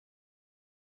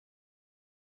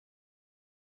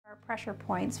Our pressure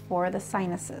points for the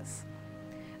sinuses.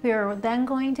 We are then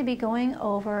going to be going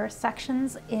over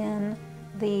sections in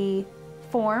the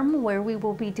form where we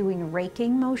will be doing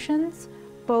raking motions,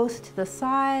 both to the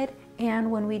side and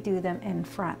when we do them in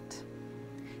front.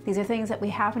 These are things that we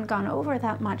haven't gone over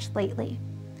that much lately.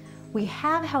 We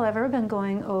have, however, been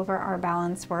going over our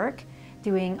balance work,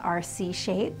 doing our C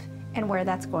shape and where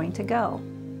that's going to go.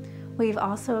 We've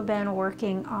also been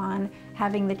working on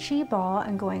having the chi ball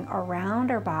and going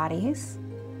around our bodies,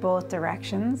 both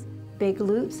directions, big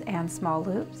loops and small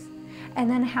loops, and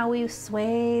then how we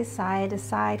sway side to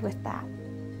side with that.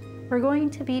 We're going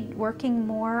to be working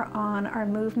more on our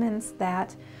movements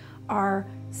that are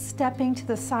stepping to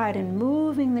the side and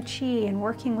moving the chi and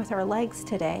working with our legs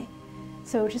today.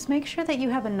 So just make sure that you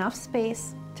have enough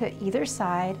space to either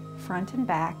side, front and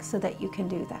back, so that you can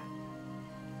do that.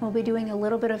 We'll be doing a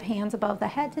little bit of hands above the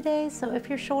head today, so if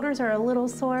your shoulders are a little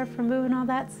sore from moving all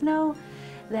that snow,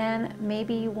 then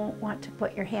maybe you won't want to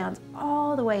put your hands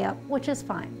all the way up, which is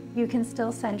fine. You can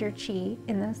still send your chi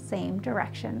in the same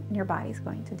direction, and your body's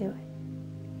going to do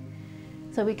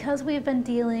it. So because we've been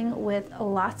dealing with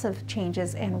lots of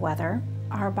changes in weather,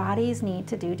 our bodies need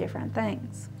to do different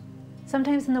things.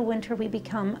 Sometimes in the winter we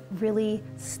become really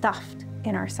stuffed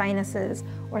in our sinuses,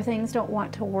 or things don't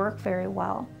want to work very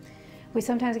well. We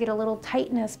sometimes get a little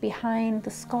tightness behind the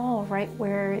skull, right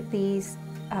where these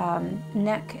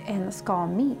neck and the skull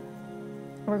meet.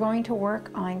 We're going to work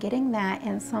on getting that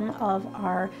and some of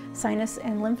our sinus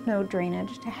and lymph node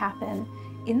drainage to happen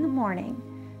in the morning.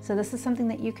 So this is something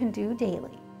that you can do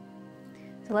daily.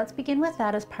 So let's begin with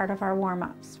that as part of our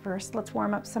warm-ups. First, let's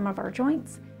warm up some of our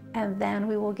joints, and then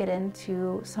we will get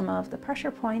into some of the pressure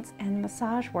points and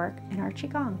massage work in our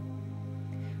Qigong.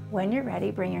 When you're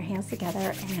ready, bring your hands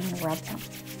together and rub them.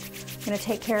 I'm going to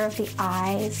take care of the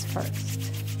eyes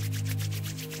first.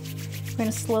 We're going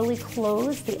to slowly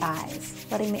close the eyes,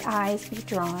 letting the eyes be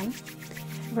drawn.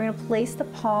 We're going to place the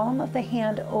palm of the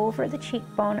hand over the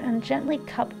cheekbone and gently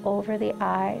cup over the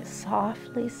eye,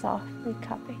 softly, softly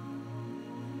cupping.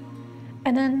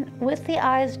 And then with the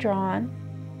eyes drawn,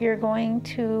 you're going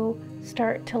to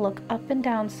start to look up and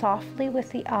down softly with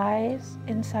the eyes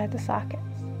inside the sockets.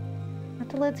 Let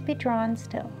the lids be drawn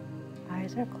still.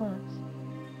 Eyes are closed.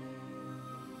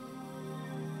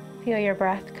 Feel your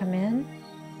breath come in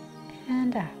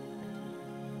and out.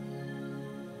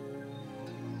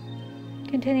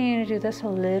 Continuing to do this a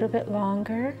little bit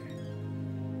longer.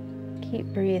 Keep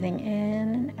breathing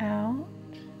in and out.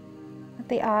 Let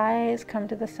the eyes come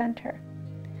to the center.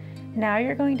 Now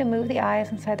you're going to move the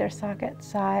eyes inside their socket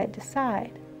side to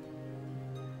side.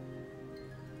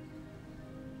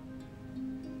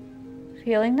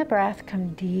 Feeling the breath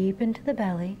come deep into the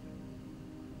belly.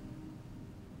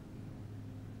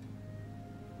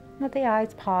 Let the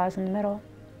eyes pause in the middle.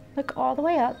 Look all the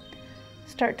way up.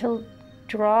 Start to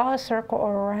draw a circle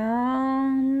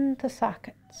around the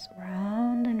sockets,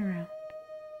 round and around.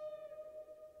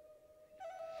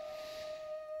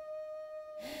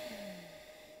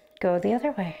 Go the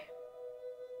other way.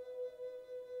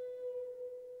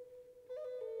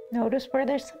 Notice where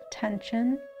there's some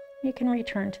tension. You can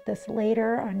return to this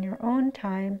later on your own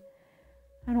time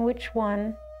on which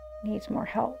one needs more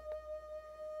help.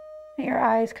 Let your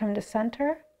eyes come to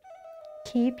center.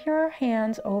 Keep your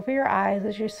hands over your eyes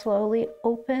as you slowly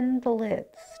open the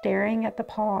lids, staring at the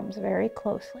palms very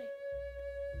closely.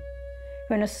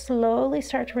 We're going to slowly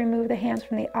start to remove the hands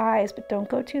from the eyes, but don't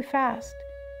go too fast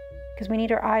because we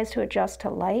need our eyes to adjust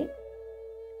to light.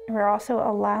 And we're also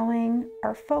allowing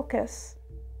our focus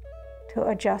to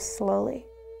adjust slowly.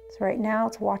 So right now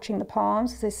it's watching the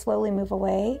palms as they slowly move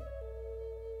away.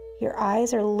 Your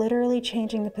eyes are literally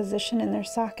changing the position in their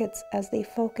sockets as they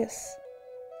focus.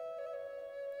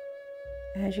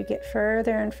 As you get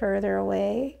further and further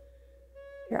away,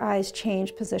 your eyes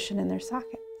change position in their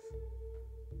sockets.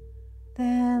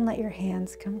 Then let your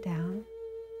hands come down.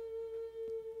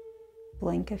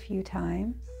 Blink a few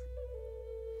times.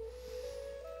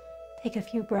 Take a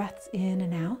few breaths in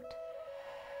and out.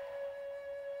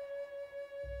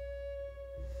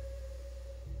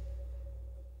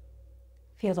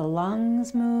 Feel the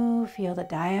lungs move, feel the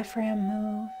diaphragm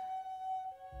move.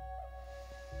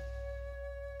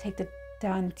 Take the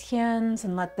dantians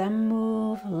and let them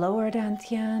move, lower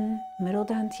dantian, middle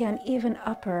dantian, even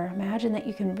upper. Imagine that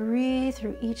you can breathe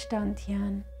through each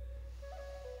dantian.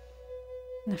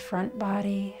 The front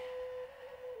body,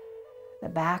 the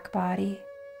back body,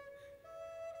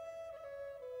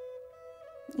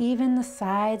 even the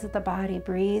sides of the body,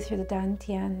 breathe through the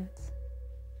dantians.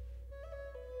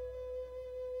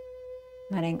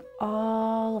 Letting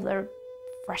all of the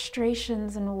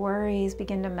frustrations and worries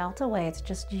begin to melt away. It's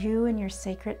just you and your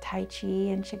sacred Tai Chi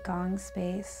and Qigong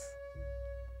space.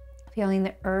 Feeling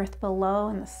the earth below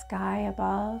and the sky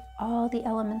above, all the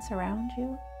elements around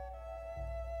you.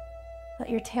 Let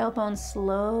your tailbone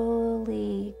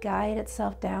slowly guide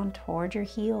itself down toward your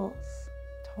heels,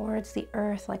 towards the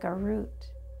earth like a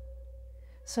root.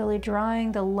 Slowly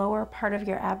drawing the lower part of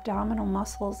your abdominal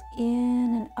muscles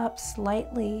in and up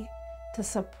slightly to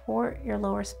support your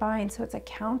lower spine, so it's a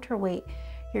counterweight,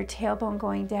 your tailbone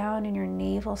going down and your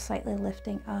navel slightly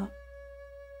lifting up.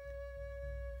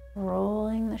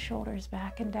 Rolling the shoulders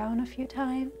back and down a few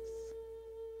times.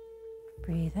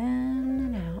 Breathe in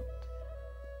and out.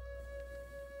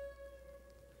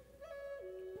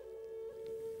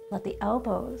 Let the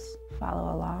elbows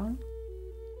follow along.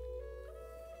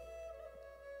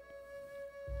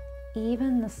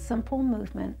 Even the simple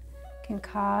movement can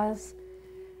cause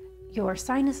your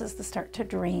sinuses to start to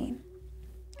drain.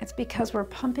 It's because we're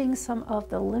pumping some of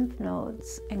the lymph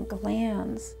nodes and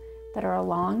glands that are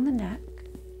along the neck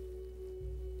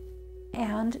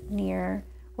and near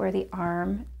where the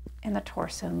arm and the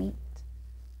torso meet.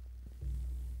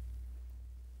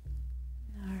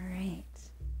 All right.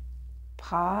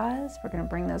 Pause. We're going to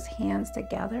bring those hands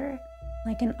together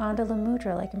like in Andala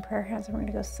Mudra, like in prayer hands. We're going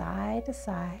to go side to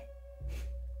side.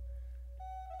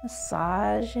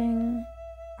 Massaging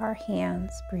our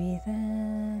hands. Breathe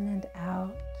in and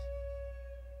out.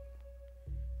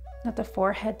 Let the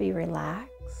forehead be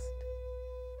relaxed.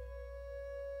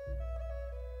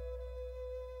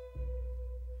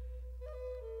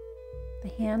 The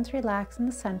hands relax in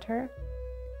the center.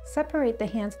 Separate the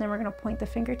hands, and then we're going to point the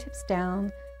fingertips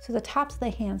down so the tops of the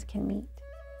hands can meet.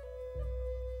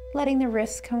 Letting the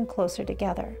wrists come closer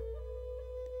together.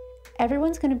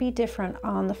 Everyone's going to be different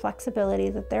on the flexibility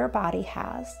that their body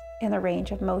has in the range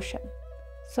of motion.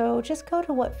 So just go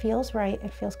to what feels right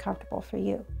and feels comfortable for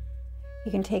you.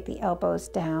 You can take the elbows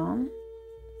down,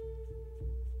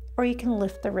 or you can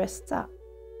lift the wrists up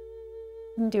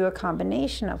and do a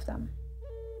combination of them.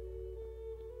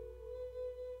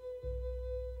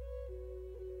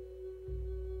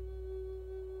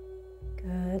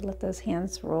 Good. Let those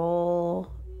hands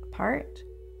roll apart.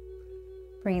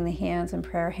 Bringing the hands in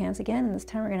prayer hands again. And this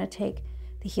time we're going to take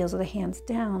the heels of the hands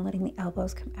down, letting the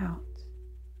elbows come out.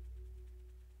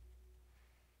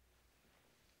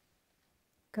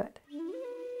 Good.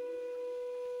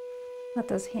 Let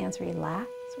those hands relax.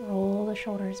 Roll the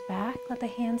shoulders back. Let the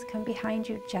hands come behind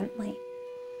you gently.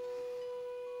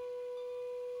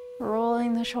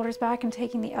 Rolling the shoulders back and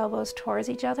taking the elbows towards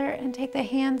each other, and take the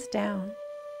hands down.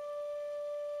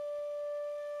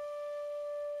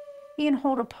 You can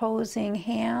hold opposing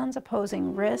hands,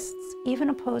 opposing wrists, even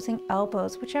opposing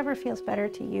elbows, whichever feels better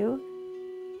to you.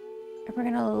 And we're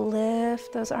going to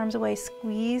lift those arms away,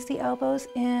 squeeze the elbows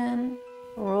in,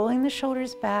 rolling the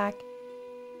shoulders back,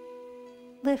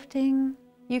 lifting.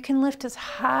 You can lift as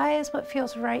high as what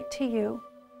feels right to you.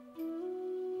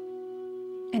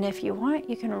 And if you want,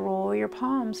 you can roll your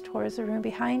palms towards the room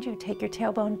behind you. Take your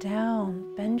tailbone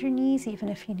down, bend your knees even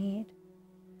if you need.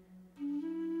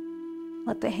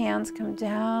 Let the hands come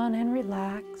down and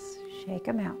relax. Shake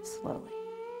them out slowly.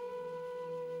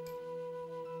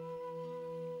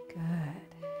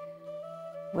 Good.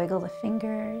 Wiggle the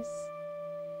fingers.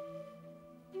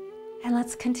 And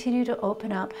let's continue to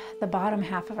open up the bottom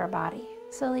half of our body.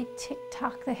 Slowly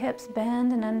tick-tock the hips,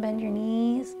 bend and unbend your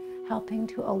knees, helping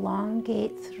to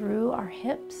elongate through our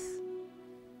hips.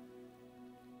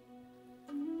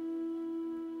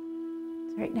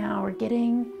 So right now we're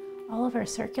getting all of our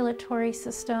circulatory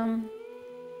system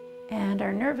and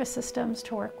our nervous systems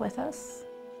to work with us.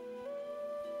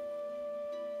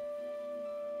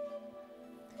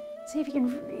 See if you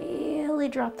can really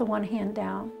drop the one hand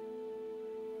down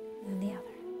and the other.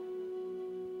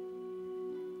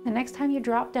 The next time you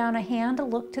drop down a hand,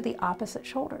 look to the opposite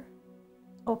shoulder.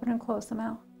 Open and close the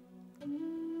mouth.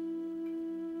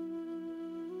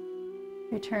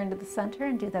 Return to the center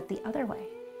and do that the other way.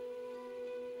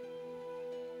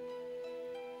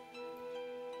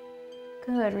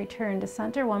 Good. Return to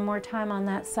center one more time on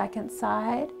that second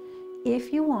side.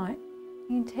 If you want,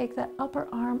 you can take that upper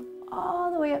arm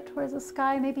all the way up towards the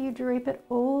sky. Maybe you drape it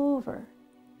over.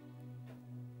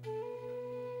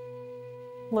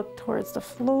 Look towards the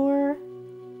floor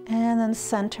and then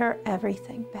center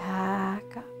everything back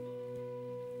up.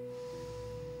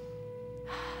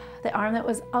 The arm that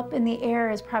was up in the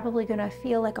air is probably going to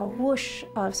feel like a whoosh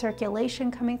of circulation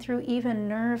coming through, even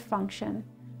nerve function.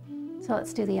 So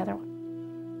let's do the other one.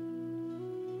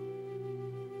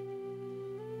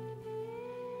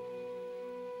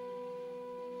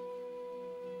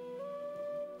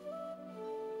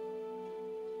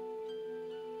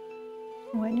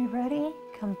 When you're ready,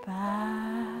 come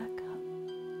back up.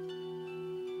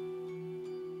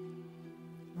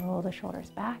 Roll the shoulders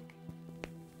back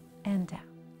and down.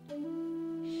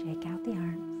 Shake out the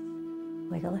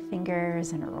arms. Wiggle the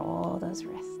fingers and roll those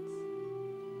wrists.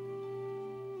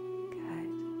 Good.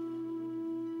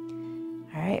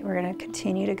 All right, we're going to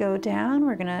continue to go down.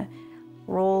 We're going to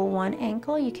roll one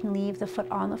ankle. You can leave the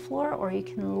foot on the floor or you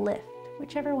can lift,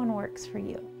 whichever one works for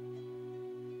you.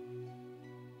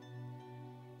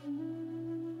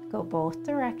 Go both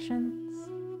directions.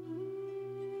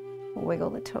 Wiggle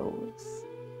the toes.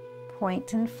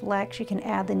 Point and flex. You can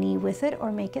add the knee with it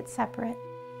or make it separate.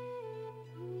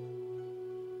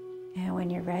 And when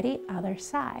you're ready, other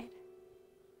side.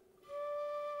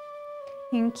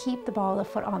 You can keep the ball of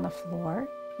the foot on the floor.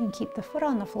 You can keep the foot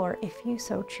on the floor if you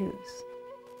so choose.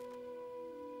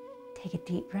 Take a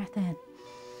deep breath in.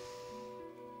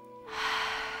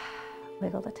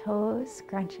 Wiggle the toes,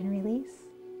 scrunch and release.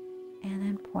 And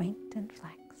then point and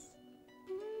flex.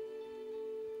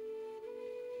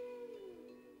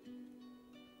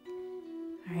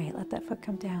 All right, let that foot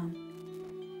come down.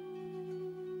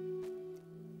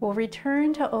 We'll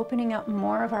return to opening up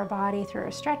more of our body through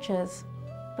our stretches,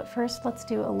 but first let's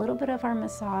do a little bit of our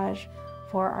massage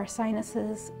for our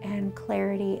sinuses and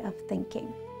clarity of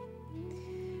thinking.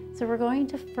 So we're going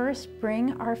to first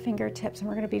bring our fingertips, and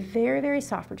we're going to be very, very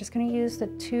soft. We're just going to use the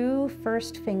two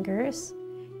first fingers.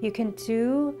 You can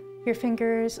do your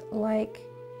fingers like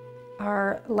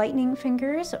our lightning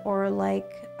fingers or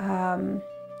like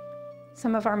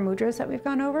some of our mudras that we've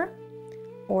gone over,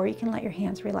 or you can let your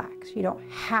hands relax. You don't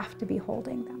have to be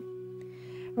holding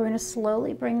them. We're going to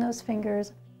slowly bring those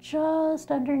fingers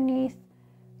just underneath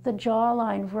the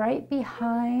jawline, right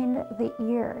behind the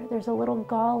ear. There's a little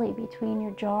gully between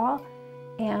your jaw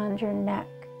and your neck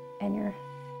and your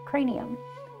cranium.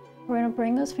 We're going to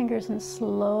bring those fingers and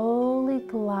slowly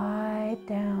glide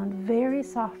down very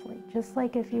softly, just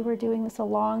like if you were doing this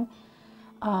along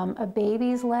a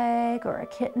baby's leg or a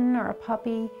kitten or a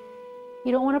puppy.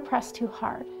 You don't want to press too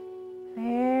hard.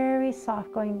 Very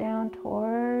soft, going down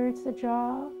towards the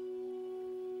jaw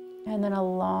and then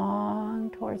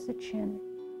along towards the chin.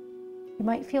 You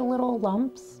might feel little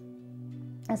lumps,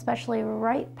 especially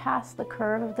right past the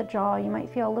curve of the jaw. You might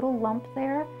feel a little lump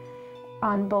there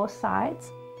on both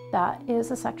sides. That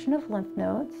is a section of lymph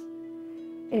nodes.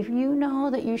 If you know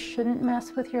that you shouldn't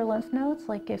mess with your lymph nodes,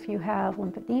 like if you have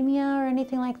lymphedema or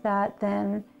anything like that,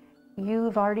 then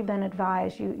you've already been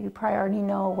advised. You probably already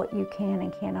know what you can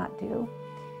and cannot do.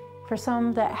 For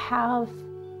some that have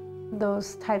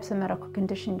those types of medical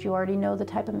conditions, you already know the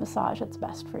type of massage that's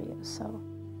best for you. So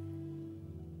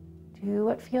do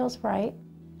what feels right.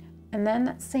 And then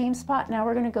that same spot, now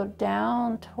we're going to go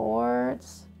down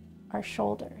towards our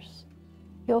shoulders.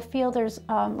 You'll feel there's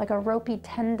like a ropey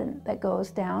tendon that goes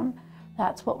down.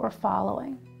 That's what we're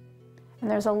following. And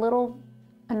there's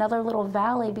another little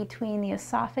valley between the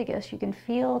esophagus. You can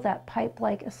feel that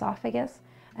pipe-like esophagus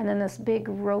and then this big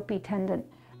ropey tendon.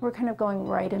 We're kind of going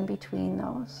right in between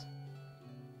those.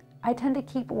 I tend to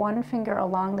keep one finger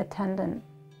along the tendon.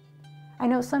 I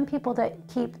know some people that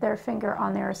keep their finger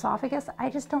on their esophagus. I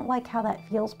just don't like how that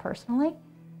feels personally,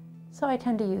 so I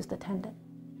tend to use the tendon.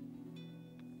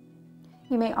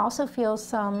 You may also feel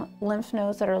some lymph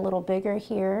nodes that are a little bigger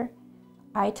here.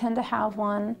 I tend to have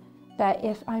one that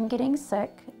if I'm getting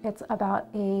sick, it's about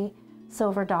a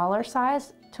silver dollar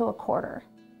size to a quarter.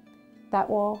 That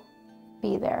will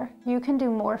be there. You can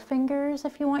do more fingers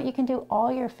if you want. You can do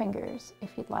all your fingers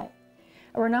if you'd like.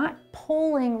 We're not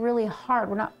pulling really hard.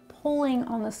 We're not pulling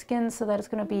on the skin so that it's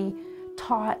going to be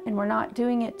taut, and we're not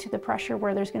doing it to the pressure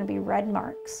where there's going to be red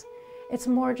marks. It's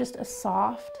more just a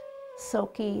soft,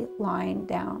 silky line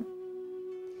down.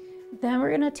 Then we're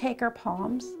going to take our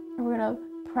palms and we're going to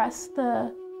press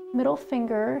the middle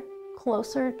finger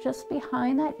closer just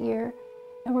behind that ear,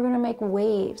 and we're going to make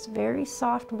waves, very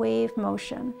soft wave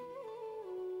motion,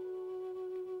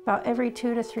 about every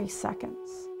 2 to 3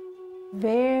 seconds.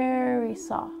 Very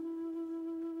soft.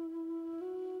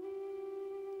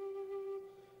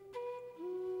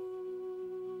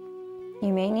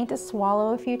 You may need to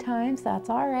swallow a few times. That's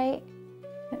all right.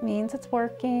 It means it's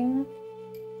working.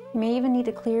 You may even need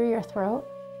to clear your throat.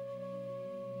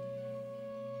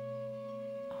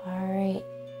 All right.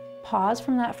 Pause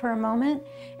from that for a moment,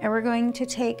 and we're going to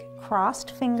take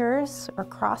crossed fingers or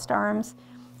crossed arms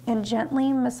and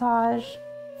gently massage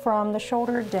from the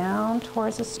shoulder down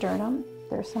towards the sternum.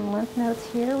 There's some lymph nodes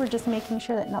here. We're just making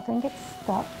sure that nothing gets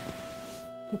stuck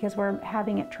because we're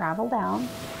having it travel down.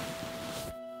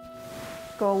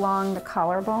 Go along the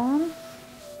collarbone,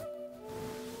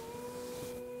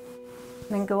 and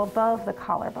then go above the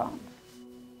collarbone.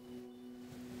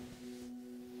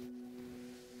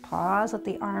 pause, let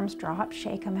the arms drop,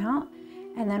 shake them out,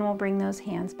 and then we'll bring those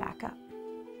hands back up.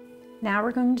 Now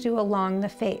we're going to do along the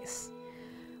face.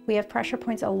 We have pressure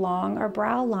points along our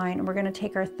brow line, and we're going to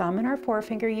take our thumb and our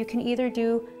forefinger. You can either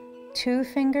do 2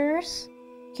 fingers,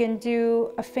 you can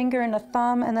do a finger and a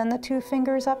thumb and then the 2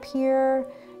 fingers up here.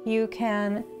 You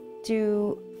can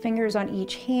do fingers on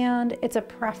each hand. It's a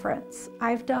preference.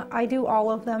 I do all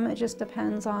of them. It just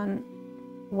depends on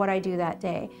what I do that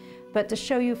day. But to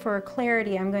show you for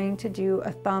clarity, I'm going to do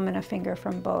a thumb and a finger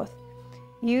from both.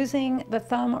 Using the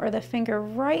thumb or the finger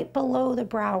right below the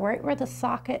brow, right where the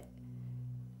socket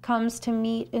comes to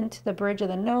meet into the bridge of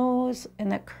the nose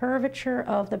and the curvature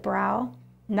of the brow,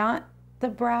 not the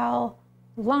brow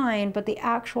line, but the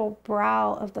actual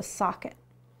brow of the socket.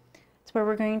 It's where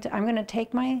I'm going to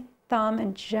take my thumb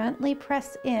and gently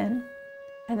press in,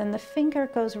 and then the finger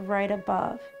goes right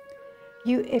above.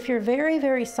 If you're very,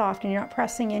 very soft and you're not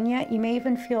pressing in yet, you may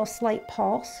even feel a slight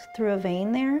pulse through a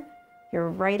vein there. You're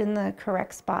right in the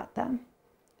correct spot then.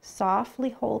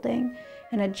 Softly holding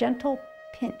and a gentle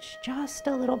pinch, just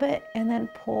a little bit, and then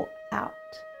pull out.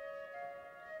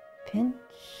 Pinch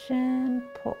and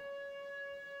pull.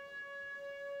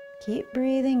 Keep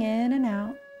breathing in and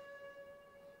out.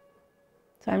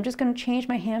 So I'm just going to change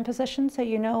my hand position so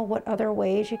you know what other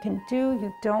ways you can do.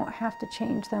 You don't have to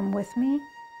change them with me.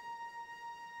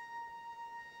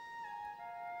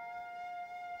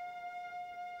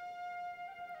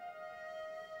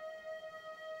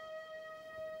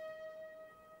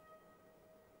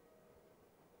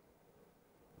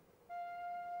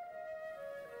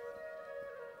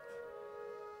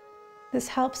 This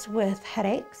helps with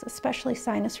headaches, especially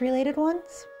sinus-related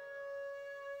ones.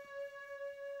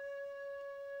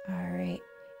 All right.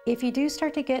 If you do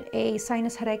start to get a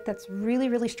sinus headache that's really,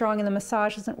 really strong and the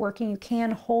massage isn't working, you can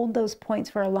hold those points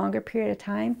for a longer period of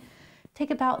time.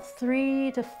 Take about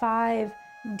 3 to 5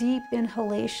 deep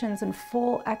inhalations and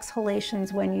full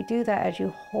exhalations when you do that, as you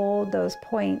hold those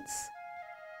points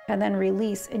and then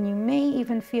release. And you may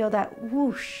even feel that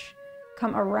whoosh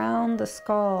come around the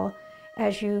skull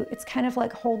as it's kind of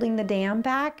like holding the dam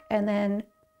back, and then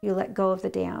you let go of the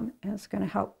dam, and it's going to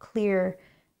help clear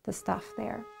the stuff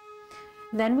there.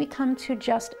 Then we come to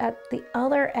just at the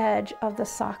other edge of the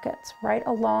sockets, right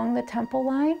along the temple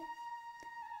line,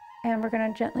 and we're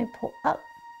going to gently pull up,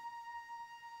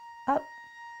 up.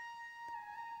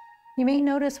 You may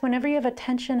notice whenever you have a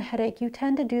tension headache, you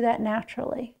tend to do that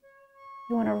naturally.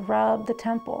 You want to rub the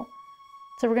temple.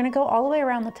 So we're going to go all the way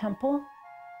around the temple.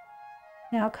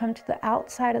 Now come to the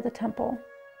outside of the temple,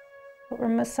 but we're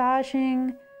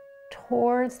massaging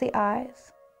towards the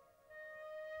eyes.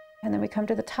 And then we come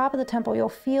to the top of the temple. You'll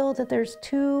feel that there's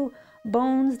 2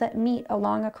 bones that meet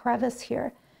along a crevice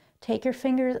here. Take your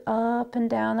fingers up and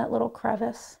down that little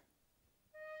crevice,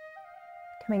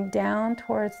 coming down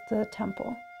towards the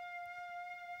temple.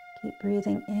 Keep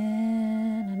breathing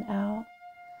in and out.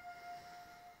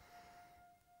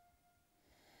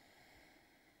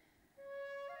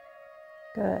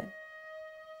 Good.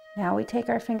 Now we take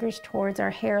our fingers towards our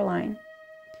hairline.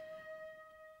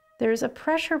 There's a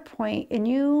pressure point, and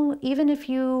even if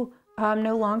you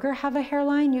no longer have a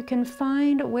hairline, you can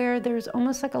find where there's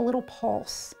almost like a little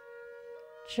pulse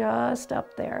just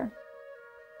up there.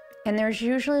 And there's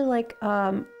usually like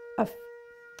a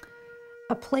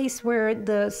place where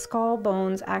the skull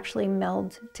bones actually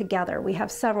meld together. We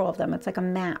have several of them. It's like a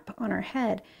map on our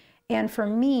head. And for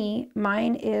me,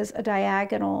 mine is a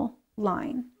diagonal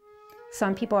line.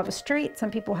 Some people have a straight,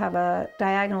 some people have a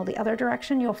diagonal the other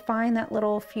direction. You'll find that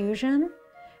little fusion.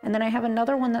 And then I have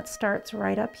another one that starts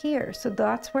right up here. So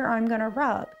that's where I'm going to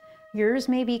rub. Yours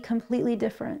may be completely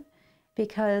different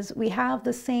because we have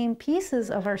the same pieces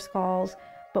of our skulls,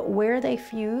 but where they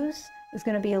fuse is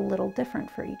going to be a little different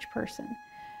for each person.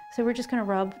 So we're just going to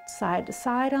rub side to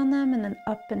side on them, and then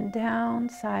up and down,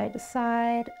 side to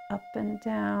side, up and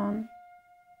down.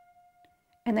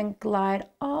 And then glide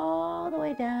all the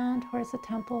way down towards the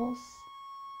temples,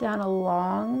 down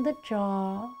along the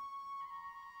jaw.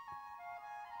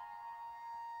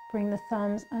 Bring the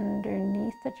thumbs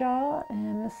underneath the jaw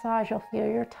and massage. You'll feel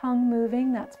your tongue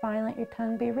moving. That's fine. Let your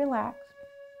tongue be relaxed.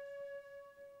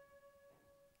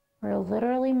 We're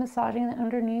literally massaging the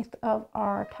underneath of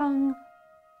our tongue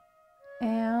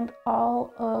and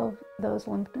all of those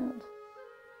lymph nodes.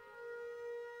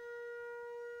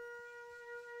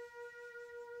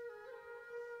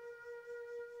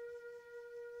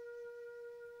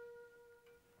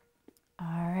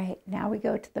 Now we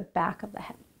go to the back of the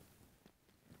head.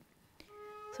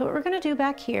 So what we're going to do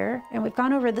back here, and we've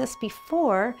gone over this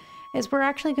before, is we're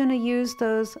actually going to use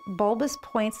those bulbous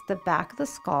points at the back of the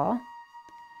skull.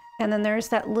 And then there's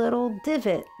that little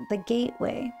divot, the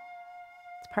gateway.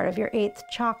 It's part of your 8th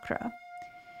chakra.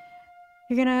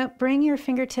 You're gonna bring your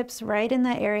fingertips right in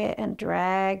that area and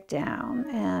drag down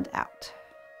and out.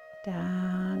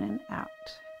 Down and out.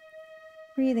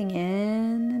 Breathing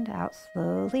in and out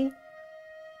slowly.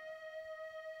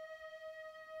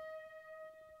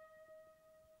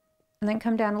 And then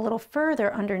come down a little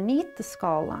further underneath the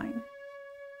skull line,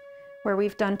 where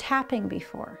we've done tapping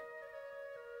before.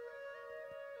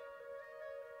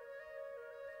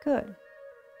 Good.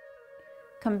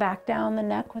 Come back down the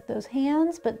neck with those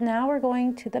hands, but now we're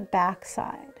going to the back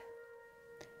side.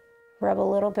 Rub a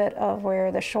little bit of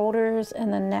where the shoulders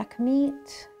and the neck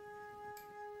meet.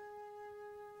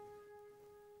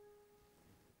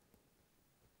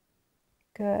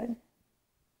 Good.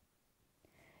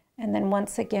 And then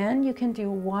once again, you can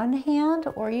do one hand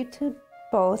or you do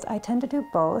both. I tend to do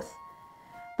both.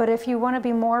 But if you want to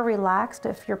be more relaxed,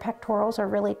 if your pectorals are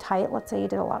really tight, let's say you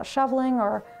did a lot of shoveling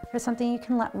or something, you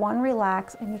can let one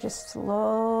relax and you just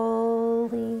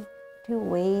slowly do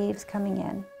waves coming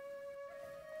in.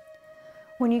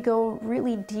 When you go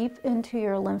really deep into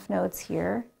your lymph nodes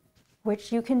here,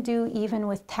 which you can do even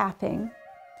with tapping,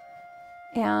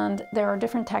 and there are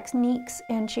different techniques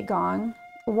in Qigong.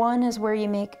 One is where you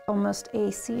make almost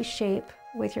a C shape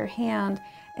with your hand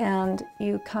and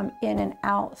you come in and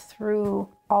out through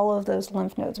all of those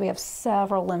lymph nodes. We have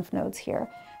several lymph nodes here,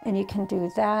 and you can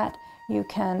do that. You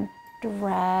can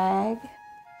drag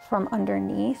from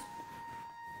underneath,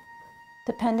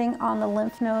 depending on the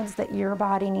lymph nodes that your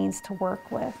body needs to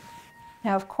work with.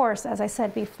 Now, of course, as I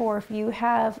said before, if you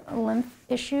have lymph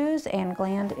issues and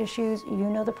gland issues, you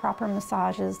know the proper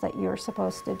massages that you're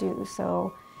supposed to do.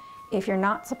 So if you're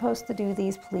not supposed to do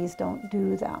these, please don't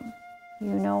do them. You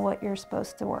know what you're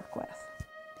supposed to work with.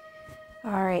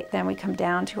 All right, then we come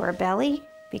down to our belly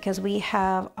because we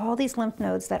have all these lymph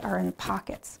nodes that are in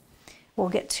pockets. We'll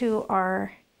get to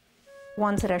our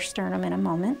ones that are sternum in a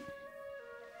moment.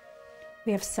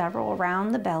 We have several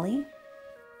around the belly.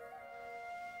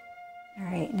 All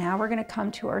right, now we're gonna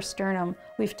come to our sternum.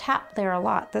 We've tapped there a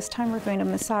lot. This time we're going to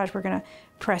massage. We're gonna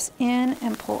press in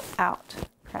and pull out.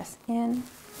 Press in,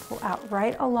 pull out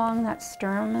right along that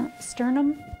sternum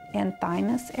and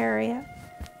thymus area.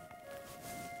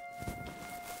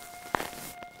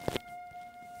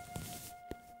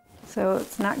 So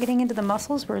it's not getting into the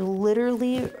muscles. We're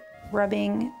literally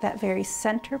rubbing that very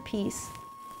center piece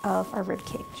of our rib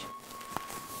cage.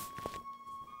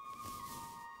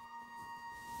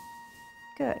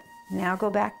 Good. Now go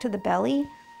back to the belly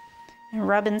and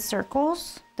rub in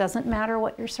circles. Doesn't matter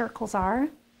what your circles are.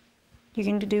 You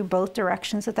can do both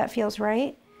directions if that feels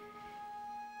right.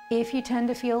 If you tend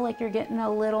to feel like you're getting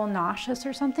a little nauseous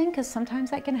or something, because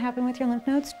sometimes that can happen with your lymph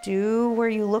nodes, do where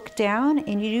you look down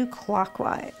and you do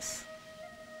clockwise.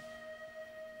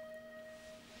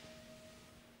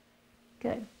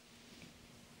 Good.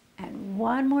 And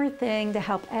one more thing to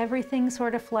help everything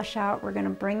sort of flush out, we're going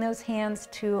to bring those hands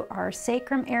to our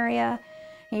sacrum area.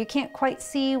 You can't quite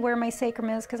see where my sacrum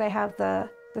is because I have the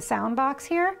sound box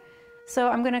here. So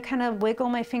I'm going to kind of wiggle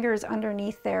my fingers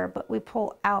underneath there, but we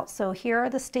pull out. So here are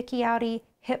the sticky outy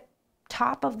hip,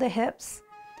 top of the hips,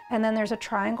 and then there's a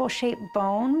triangle shaped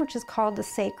bone, which is called the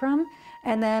sacrum,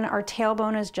 and then our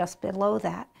tailbone is just below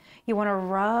that. You want to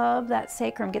rub that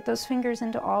sacrum, get those fingers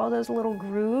into all those little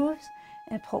grooves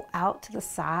and pull out to the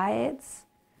sides,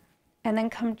 and then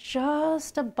come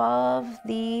just above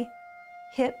the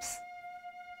hips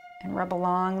and rub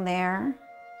along there.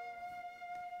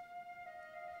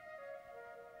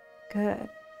 Good.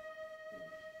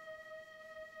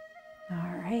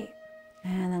 All right.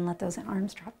 And then let those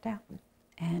arms drop down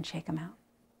and shake them out.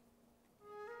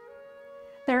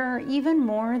 There are even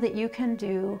more that you can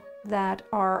do that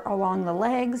are along the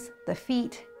legs, the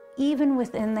feet, even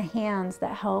within the hands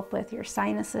that help with your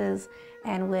sinuses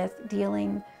and with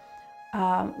dealing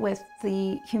with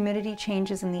the humidity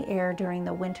changes in the air during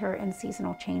the winter and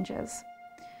seasonal changes.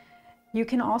 You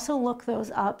can also look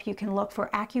those up. You can look for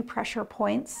acupressure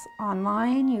points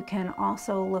online. You can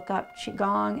also look up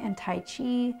Qigong and Tai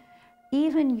Chi,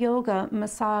 even yoga,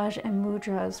 massage, and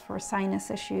mudras for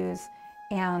sinus issues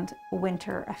and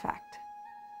winter effect.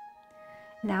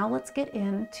 Now let's get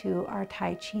into our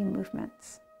Tai Chi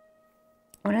movements.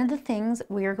 One of the things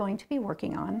we are going to be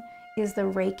working on is the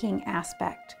raking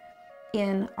aspect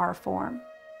in our form.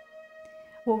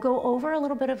 We'll go over a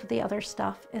little bit of the other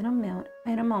stuff in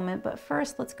a moment, but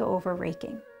first let's go over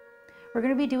raking. We're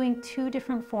going to be doing two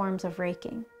different forms of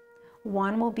raking.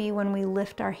 One will be when we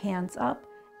lift our hands up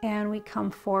and we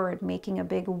come forward, making a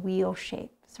big wheel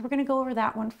shape. So we're going to go over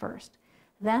that one first.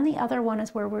 Then the other one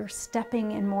is where we're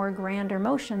stepping in more grander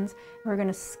motions. We're going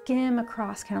to skim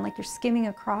across, kind of like you're skimming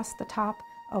across the top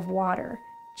of water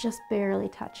just barely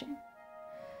touching.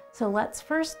 So let's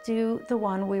first do the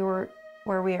one where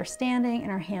we are standing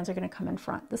and our hands are going to come in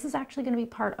front. This is actually going to be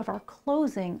part of our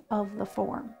closing of the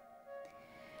form.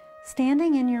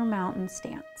 Standing in your mountain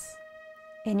stance,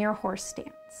 in your horse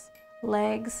stance,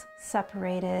 legs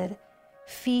separated,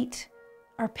 feet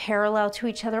are parallel to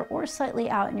each other or slightly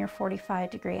out in your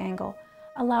 45-degree angle.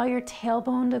 Allow your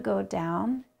tailbone to go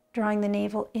down, drawing the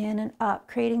navel in and up,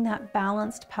 creating that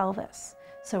balanced pelvis.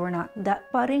 So we're not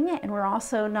gut-butting it and we're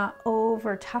also not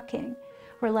over tucking.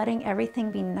 We're letting everything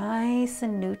be nice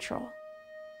and neutral.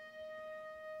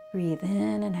 Breathe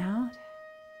in and out.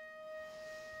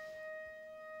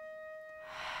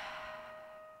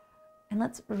 And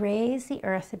let's raise the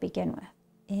earth to begin with.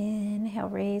 Inhale,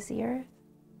 raise the earth.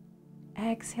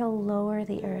 Exhale, lower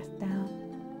the earth down.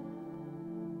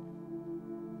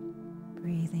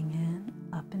 Breathing in,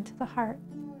 up into the heart.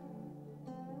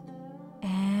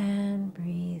 And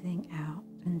breathing out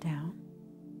and down.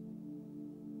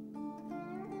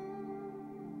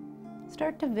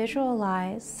 Start to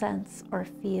visualize, sense, or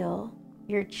feel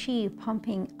your chi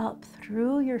pumping up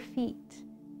through your feet,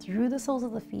 through the soles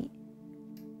of the feet,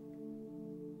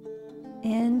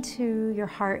 into your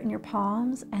heart and your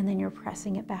palms, and then you're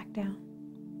pressing it back down.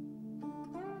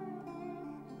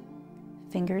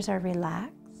 Fingers are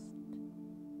relaxed.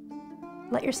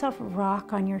 Let yourself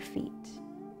rock on your feet,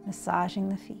 massaging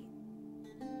the feet.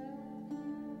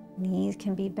 Knees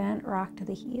can be bent, rock to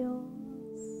the heels,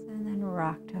 and then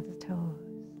rock to the toes.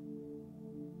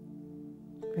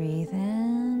 Breathe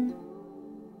in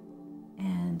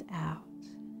and out.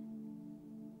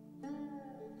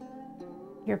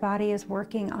 Your body is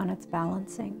working on its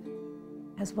balancing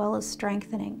as well as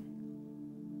strengthening.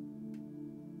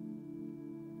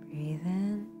 Breathe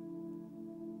in,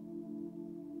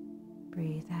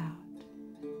 breathe out.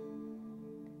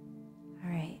 All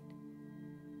right.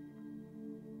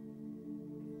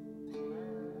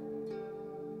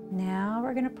 Now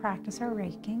we're going to practice our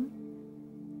raking.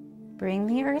 Bring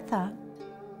the earth up,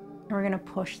 and we're going to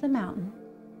push the mountain.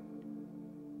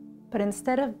 But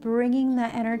instead of bringing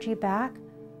that energy back,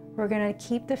 we're going to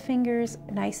keep the fingers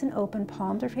nice and open,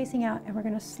 palms are facing out, and we're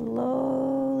going to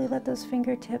slowly let those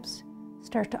fingertips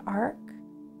start to arc.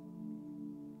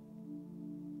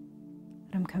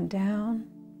 Let them come down.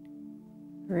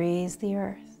 Raise the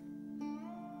earth.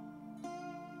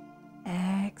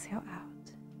 Exhale out.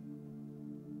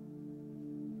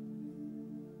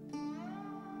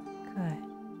 Good.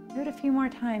 Do it a few more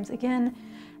times. Again,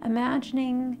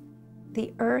 imagining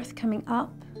the earth coming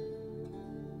up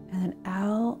and then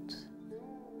out.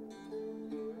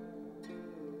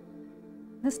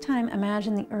 This time,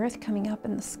 imagine the earth coming up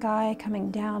and the sky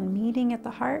coming down, meeting at the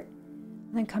heart,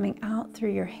 and then coming out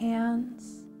through your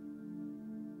hands.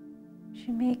 You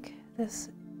should make this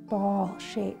ball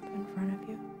shape in front of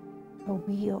you, a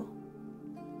wheel.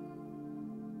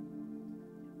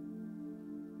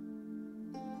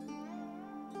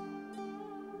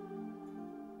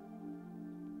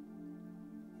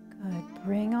 Good.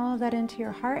 Bring all of that into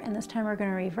your heart, and this time we're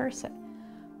going to reverse it.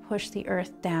 Push the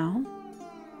earth down.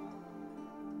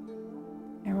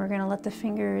 And we're going to let the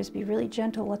fingers be really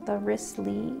gentle, let the wrists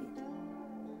lead.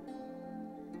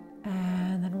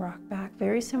 And then rock back,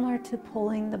 very similar to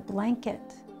pulling the blanket,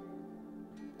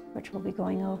 which we'll be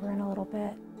going over in a little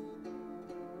bit.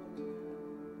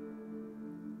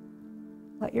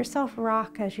 Let yourself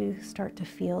rock as you start to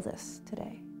feel this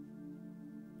today.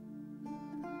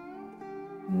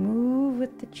 Move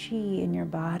with the chi in your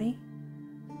body,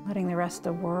 letting the rest of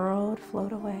the world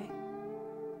float away.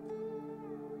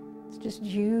 It's just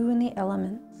you and the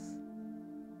elements.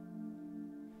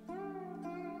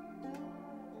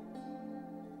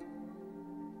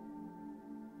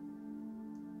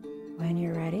 When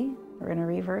you're ready, we're going to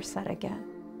reverse that again.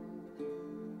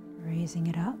 Raising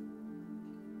it up.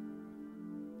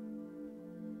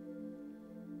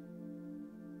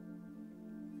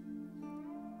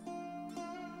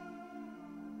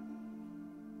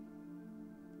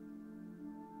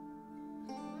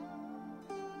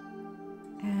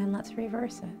 And let's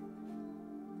reverse it.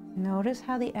 Notice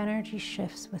how the energy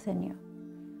shifts within you,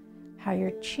 how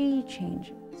your chi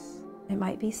changes. It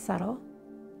might be subtle.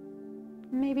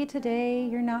 Maybe today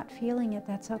you're not feeling it,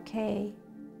 that's okay.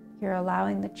 You're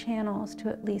allowing the channels to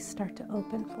at least start to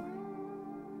open for it.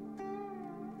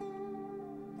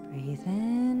 Breathe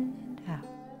in and out.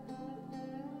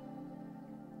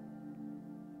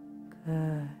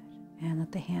 Good. And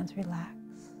let the hands relax.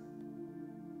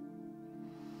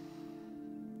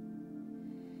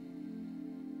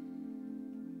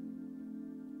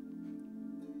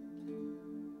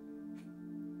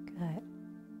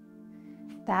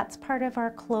 That's part of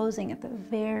our closing at the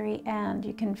very end.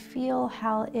 You can feel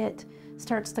how it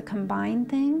starts to combine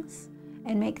things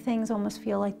and make things almost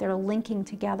feel like they're linking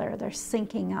together, they're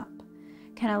syncing up.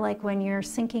 Kind of like when you're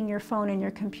syncing your phone and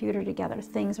your computer together,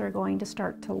 things are going to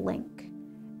start to link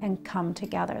and come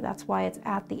together. That's why it's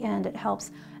at the end. It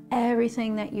helps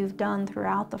everything that you've done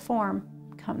throughout the form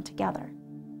come together.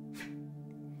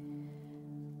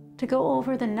 To go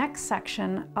over the next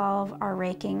section of our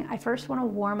raking, I first want to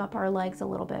warm up our legs a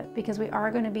little bit because we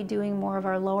are going to be doing more of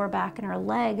our lower back and our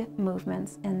leg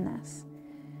movements in this.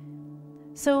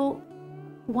 So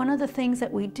one of the things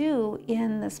that we do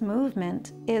in this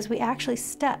movement is we actually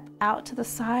step out to the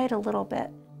side a little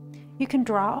bit. You can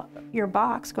draw your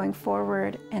box going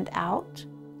forward and out,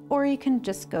 or you can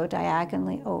just go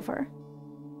diagonally over.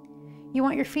 You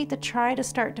want your feet to try to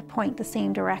start to point the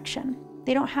same direction.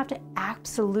 They don't have to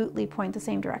absolutely point the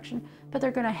same direction, but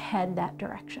they're going to head that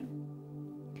direction.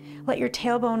 Let your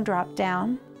tailbone drop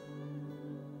down,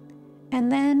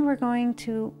 and then we're going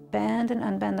to bend and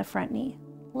unbend the front knee.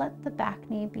 Let the back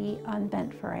knee be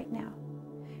unbent for right now.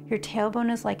 Your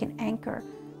tailbone is like an anchor.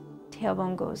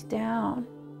 Tailbone goes down,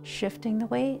 shifting the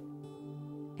weight,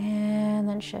 and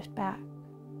then shift back.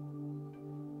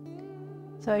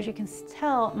 So as you can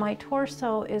tell, my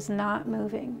torso is not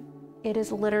moving. It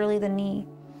is literally the knee.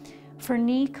 For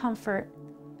knee comfort,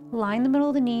 line the middle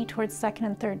of the knee towards second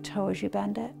and third toe as you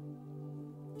bend it.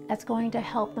 That's going to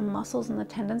help the muscles and the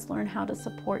tendons learn how to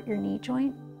support your knee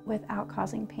joint without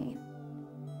causing pain.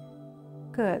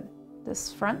 Good.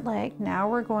 This front leg, now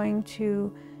we're going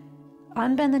to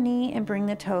unbend the knee and bring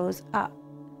the toes up.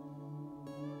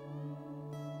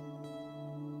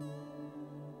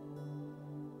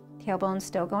 Tailbone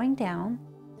still going down.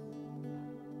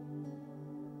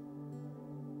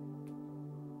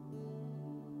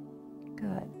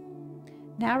 Good.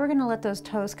 Now we're going to let those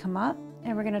toes come up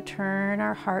and we're going to turn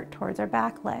our heart towards our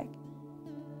back leg.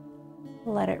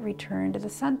 Let it return to the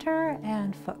center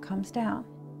and foot comes down.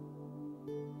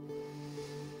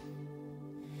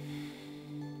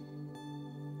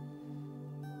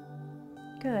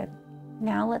 Good.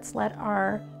 Now let's let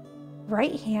our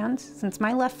right hand, since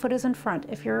my left foot is in front,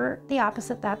 if you're the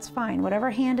opposite, that's fine. Whatever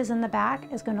hand is in the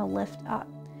back is going to lift up.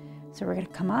 So we're going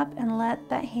to come up and let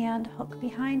that hand hook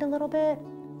behind a little bit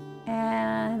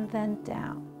and then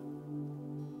down.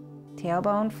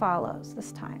 Tailbone follows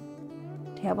this time.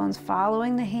 Tailbone's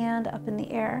following the hand up in the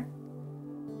air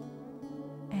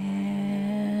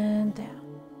and down.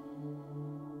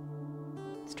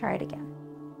 Let's try it again.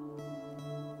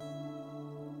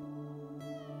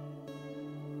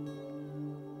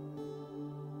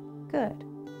 Good.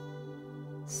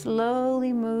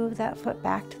 Slowly move that foot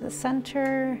back to the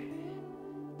center.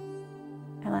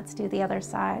 And let's do the other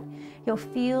side. You'll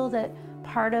feel that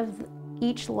part of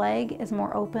each leg is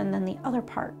more open than the other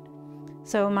part.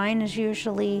 So mine is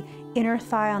usually inner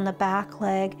thigh on the back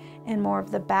leg and more of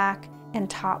the back and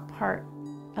top part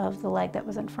of the leg that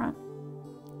was in front.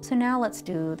 So now let's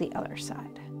do the other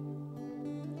side.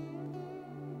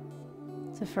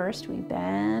 So first we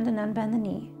bend and unbend the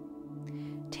knee.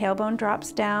 Tailbone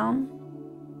drops down,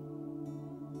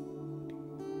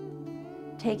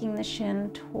 taking the shin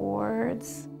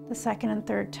towards the second and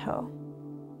third toe.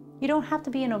 You don't have to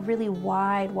be in a really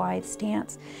wide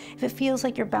stance. If it feels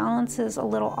like your balance is a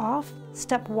little off,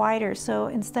 step wider. So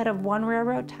instead of one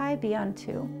railroad tie, be on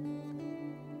two.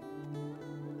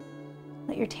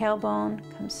 Let your tailbone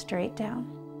come straight down.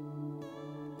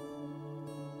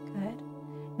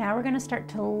 Good. Now we're going to start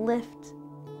to lift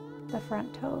the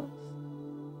front toes.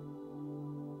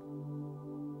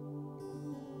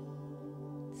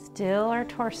 Still, our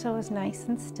torso is nice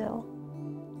and still,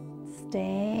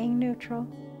 staying neutral.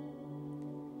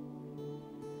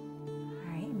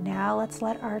 All right, now let's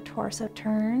let our torso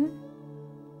turn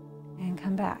and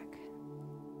come back.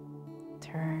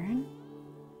 Turn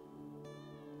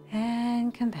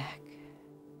and come back.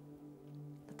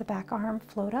 Let the back arm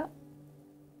float up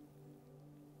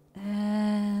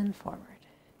and forward.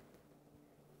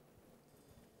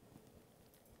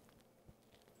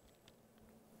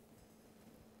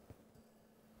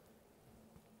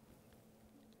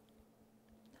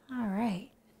 All right,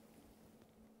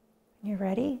 when you're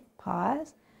ready,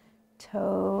 pause,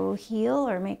 toe heel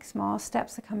or make small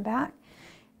steps to come back.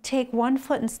 Take one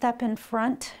foot and step in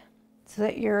front so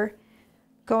that you're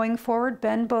going forward,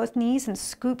 bend both knees and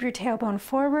scoop your tailbone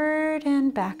forward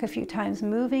and back a few times,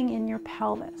 moving in your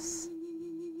pelvis.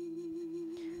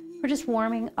 We're just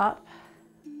warming up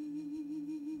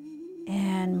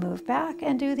and move back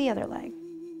and do the other leg.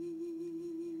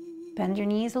 Bend your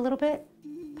knees a little bit.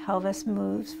 Pelvis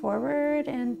moves forward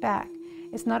and back.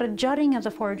 It's not a jutting of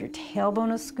the forward. Your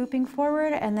tailbone is scooping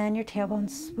forward, and then your tailbone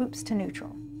swoops to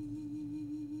neutral.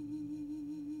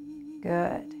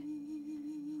 Good.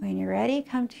 When you're ready,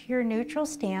 come to your neutral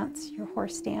stance, your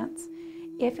horse stance.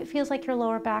 If it feels like your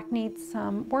lower back needs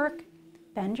some work,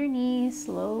 bend your knees,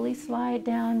 slowly slide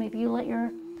down. Maybe you let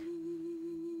your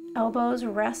elbows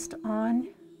rest on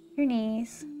your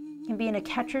knees. You can be in a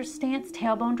catcher's stance,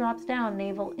 tailbone drops down,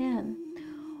 navel in.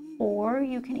 Or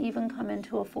you can even come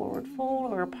into a forward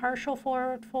fold or a partial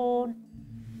forward fold.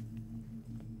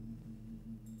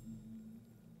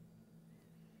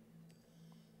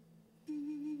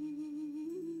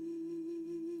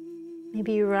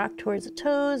 Maybe you rock towards the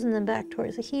toes and then back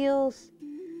towards the heels.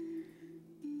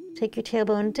 Take your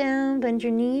tailbone down, bend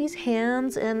your knees,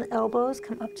 hands and elbows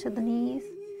come up to the knees.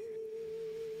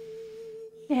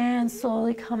 And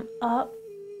slowly come up,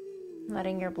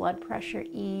 letting your blood pressure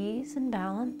ease and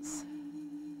balance.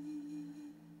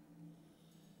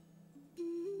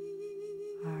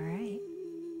 All right.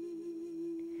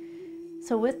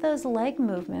 So with those leg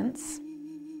movements,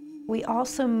 we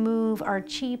also move our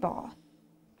chi ball.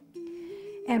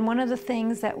 And one of the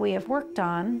things that we have worked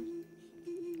on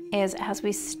is as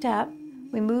we step,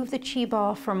 we move the chi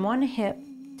ball from one hip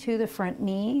to the front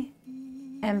knee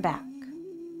and back.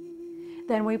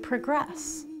 Then we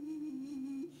progress.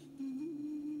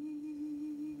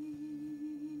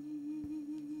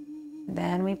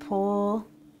 Then we pull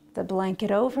the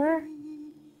blanket over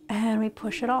and we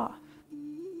push it off.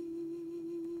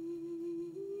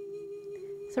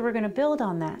 So we're going to build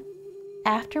on that.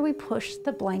 After we push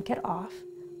the blanket off,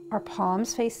 our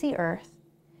palms face the earth,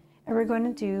 and we're going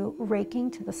to do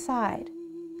raking to the side.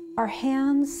 Our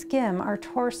hands skim, our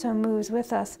torso moves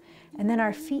with us, and then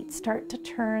our feet start to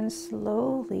turn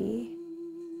slowly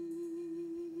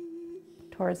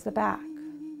towards the back.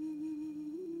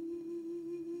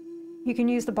 You can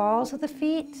use the balls of the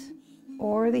feet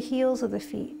or the heels of the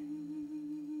feet.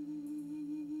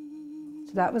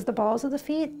 So that was the balls of the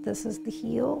feet, this is the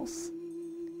heels.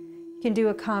 You can do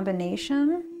a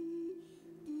combination.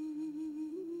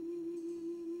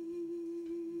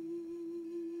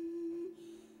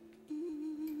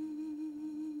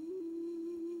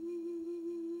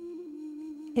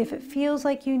 If it feels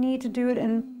like you need to do it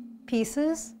in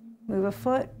pieces, move a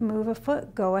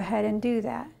foot, go ahead and do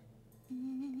that.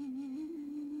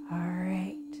 All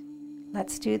right,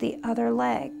 let's do the other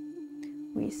leg.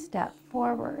 We step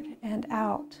forward and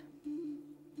out.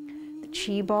 The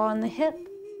chi ball in the hip,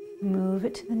 move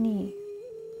it to the knee.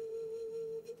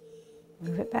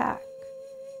 Move it back.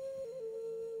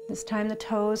 This time the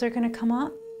toes are going to come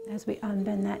up as we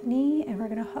unbend that knee and we're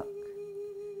going to hook.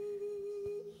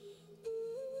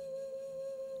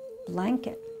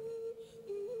 Blanket.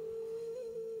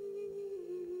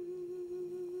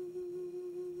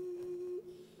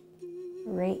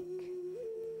 Rake.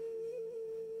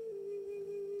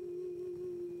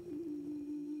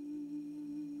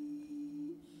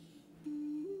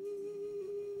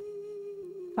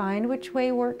 Find which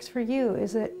way works for you.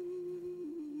 Is it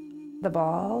the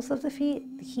balls of the feet,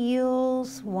 the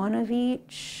heels, one of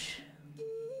each?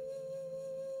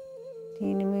 Do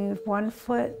you need to move one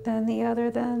foot, then the other,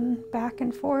 then back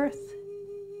and forth?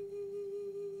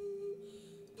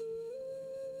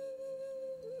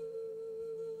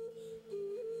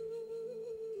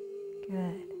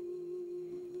 Good.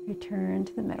 Return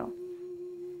to the middle.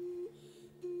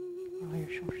 Roll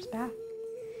your shoulders back.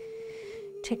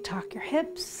 Tick-tock your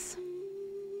hips.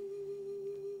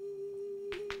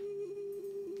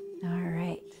 All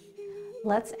right.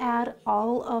 Let's add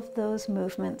all of those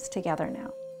movements together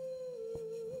now.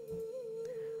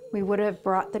 We would have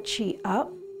brought the chi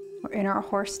up. We're in our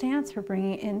horse stance. We're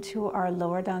bringing it into our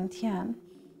lower dantian.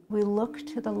 We look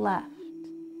to the left.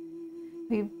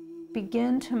 We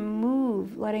begin to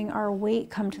move, letting our weight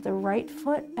come to the right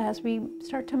foot as we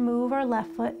start to move our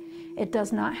left foot. It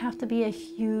does not have to be a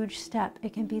huge step.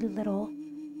 It can be little.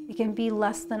 It can be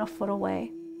less than a foot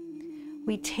away.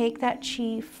 We take that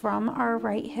chi from our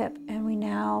right hip and we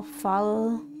now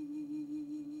follow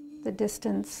the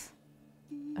distance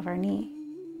of our knee.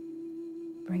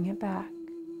 Bring it back.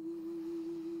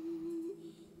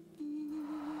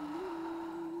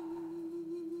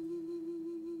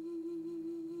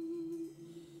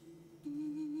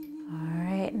 All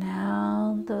right,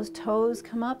 now those toes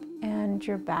come up and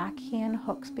your back hand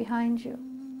hooks behind you.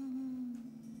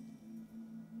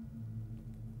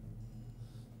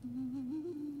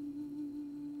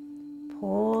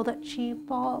 Pull that chi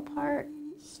ball apart,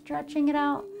 stretching it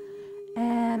out,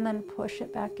 and then push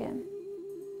it back in.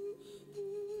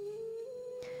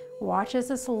 Watch as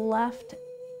this left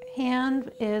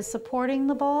hand is supporting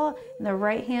the ball and the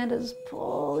right hand is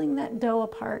pulling that dough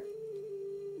apart.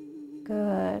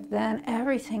 Good. Then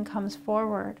everything comes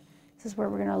forward. This is where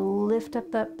we're going to lift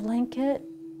up that blanket.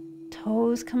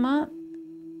 Toes come up.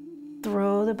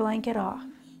 Throw the blanket off.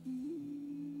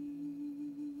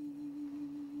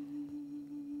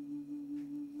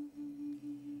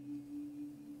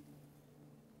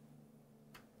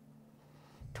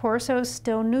 Torso is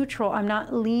still neutral. I'm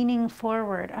not leaning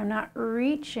forward. I'm not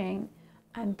reaching.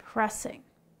 I'm pressing.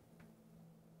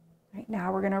 Right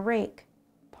now we're going to rake.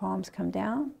 Palms come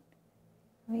down.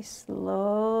 We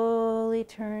slowly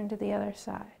turn to the other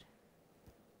side.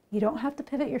 You don't have to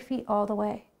pivot your feet all the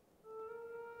way.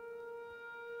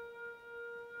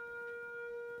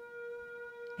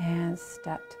 And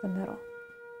step to the middle.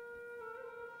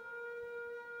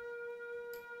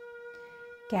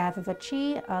 Gather the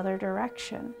chi, other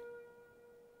direction.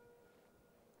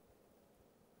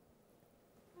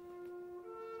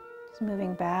 Just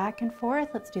moving back and forth.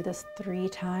 Let's do this 3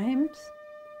 times.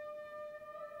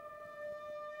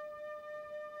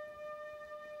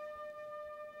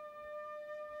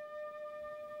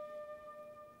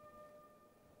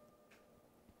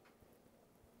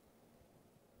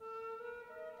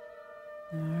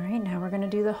 All right, now we're going to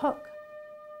do the hook.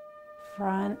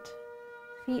 Front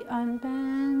feet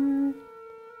unbend,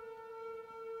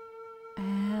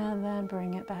 and then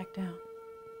bring it back down.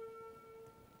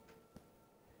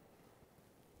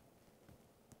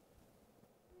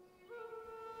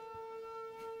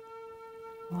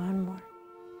 One more.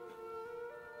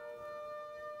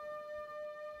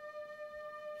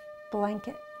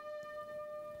 Blanket.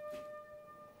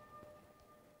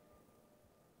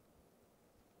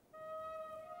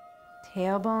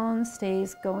 Tailbone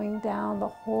stays going down the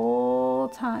whole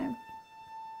time.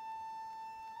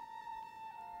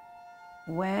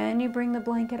 When you bring the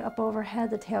blanket up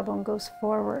overhead, the tailbone goes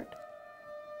forward.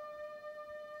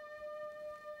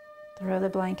 Throw the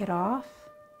blanket off.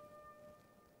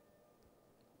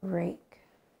 Rake.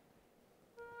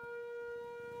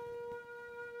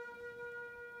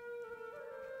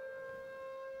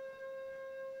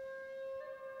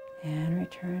 And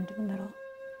return to the middle.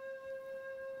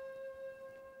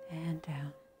 And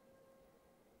down.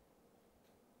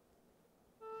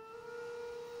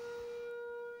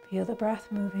 Feel the breath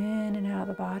move in and out of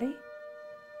the body.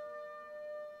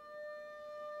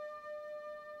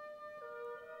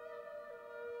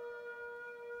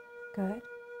 Good.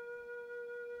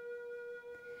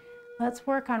 Let's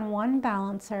work on one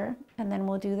balancer and then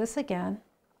we'll do this again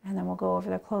and then we'll go over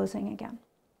the closing again.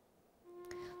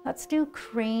 Let's do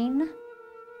crane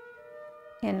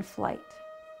in flight.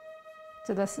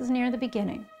 So this is near the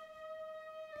beginning.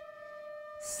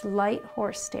 Slight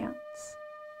horse stance.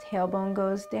 Tailbone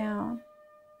goes down.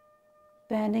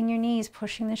 Bending your knees,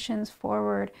 pushing the shins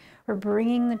forward. We're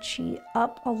bringing the chi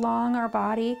up along our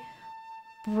body,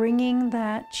 bringing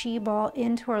that chi ball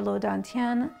into our lo dan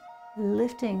tian,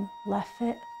 lifting left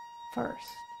foot first.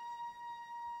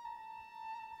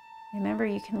 Remember,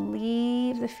 you can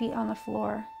leave the feet on the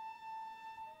floor.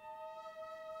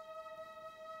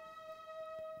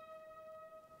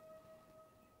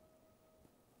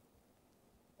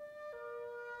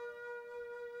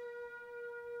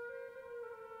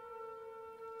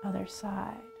 Other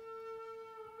side.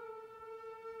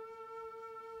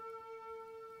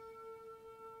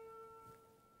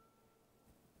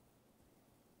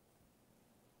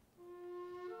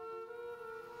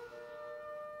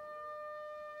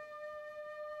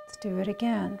 Let's do it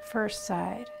again. First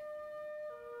side.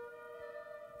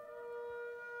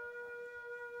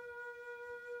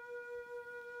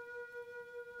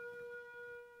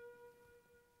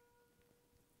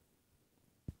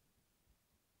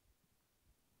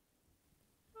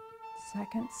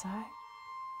 Second side.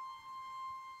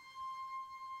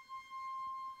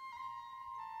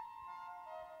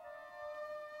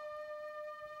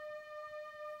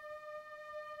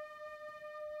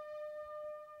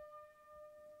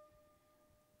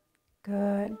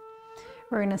 Good.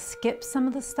 We're going to skip some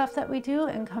of the stuff that we do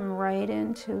and come right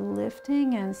into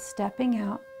lifting and stepping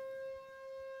out.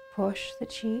 Push the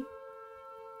chi.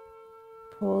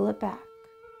 Pull it back.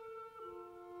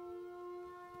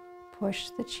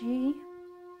 Push the chi,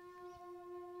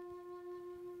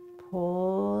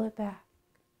 pull it back.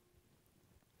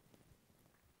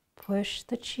 Push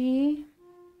the chi.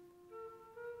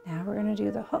 Now we're going to do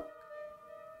the hook.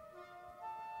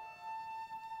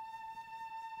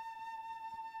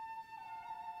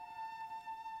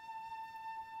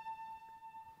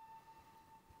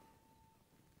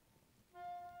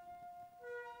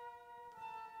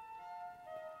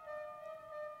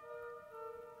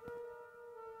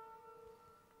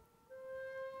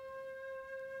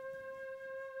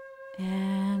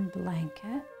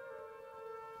 blanket.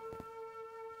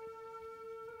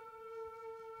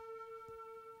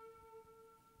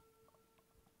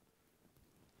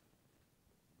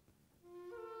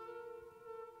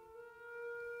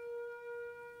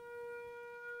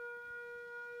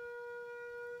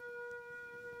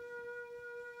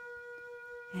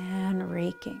 And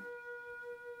raking.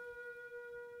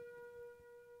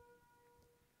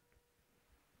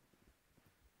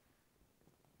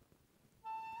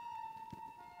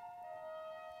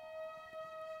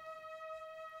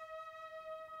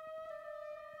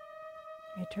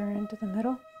 Return to the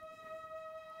middle.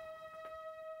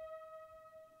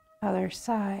 Other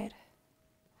side.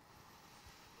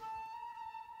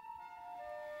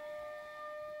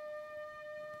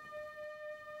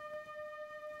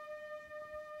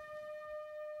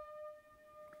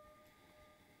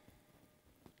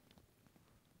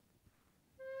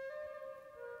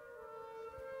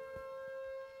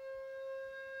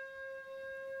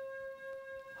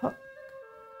 Hook.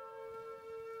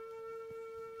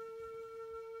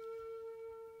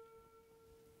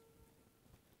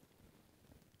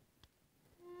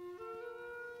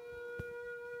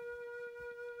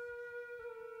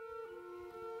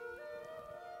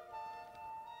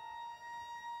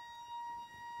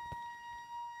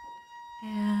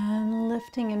 And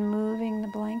lifting and moving the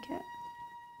blanket.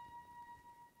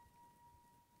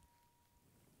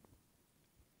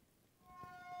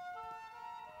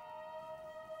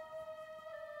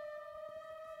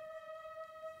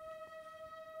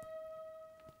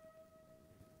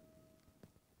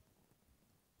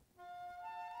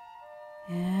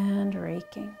 And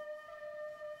raking.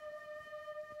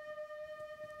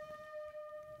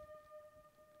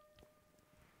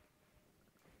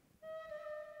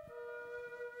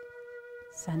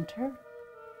 Center.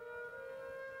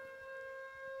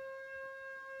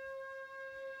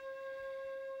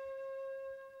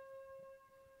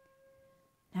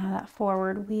 Now that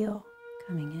forward wheel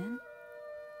coming in,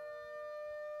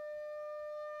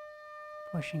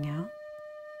 pushing out,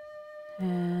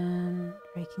 and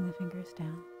raking the fingers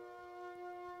down.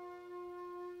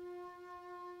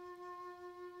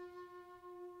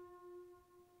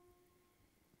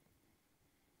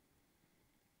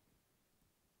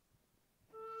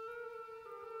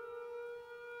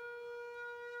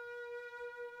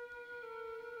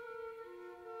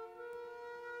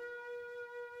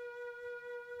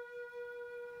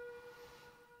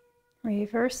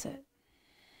 Reverse it.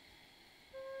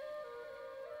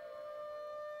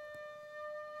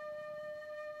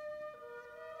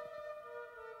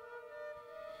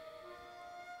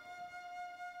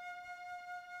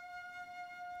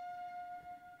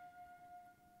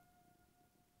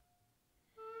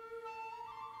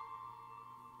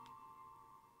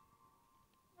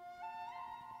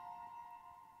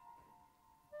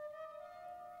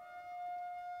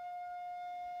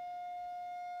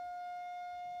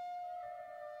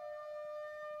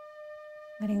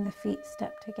 Letting the feet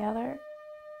step together,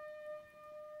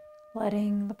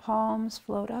 letting the palms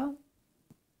float out,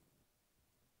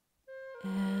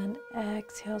 and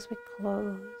exhale as we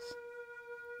close.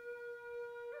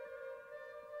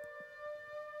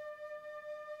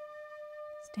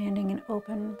 Standing in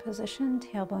open position,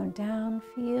 tailbone down,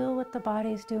 feel what the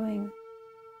body's doing.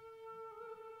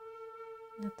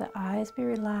 Let the eyes be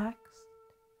relaxed.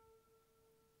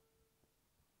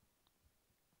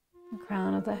 The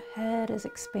crown of the head is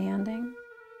expanding,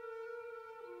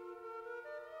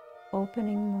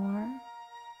 opening more.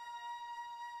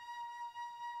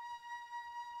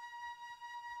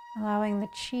 Allowing the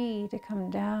chi to come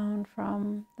down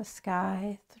from the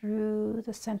sky through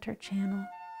the center channel,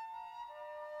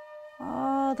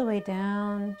 all the way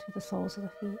down to the soles of the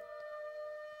feet.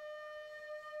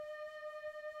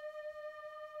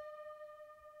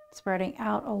 Spreading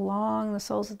out along the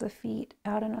soles of the feet,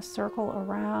 out in a circle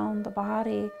around the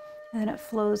body, and then it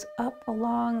flows up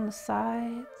along the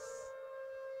sides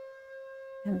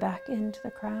and back into the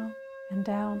crown and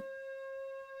down.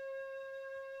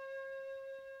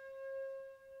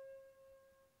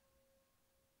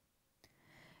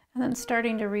 And then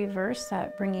starting to reverse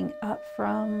that, bringing up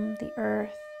from the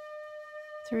earth,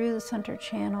 through the center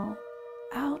channel,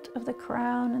 out of the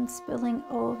crown and spilling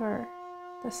over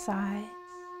the sides,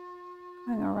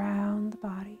 going around the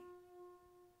body,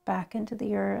 back into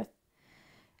the earth,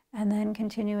 and then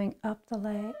continuing up the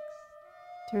legs,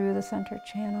 through the center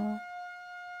channel,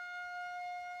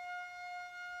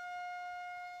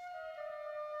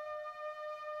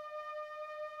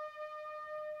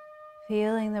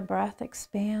 feeling the breath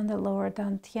expand the lower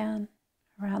dantian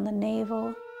around the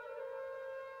navel,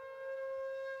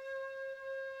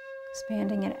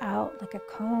 expanding it out like a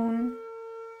cone,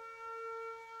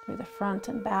 through the front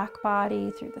and back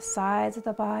body, through the sides of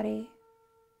the body.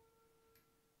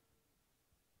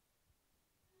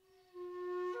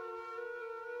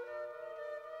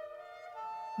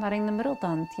 Letting the middle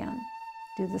dantian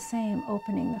do the same,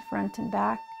 opening the front and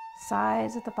back,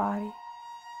 sides of the body.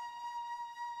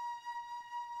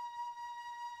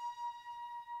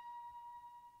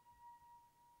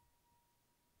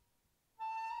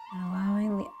 And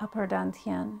allowing the upper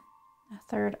dantian, the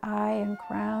third eye and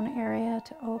crown area,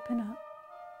 to open up.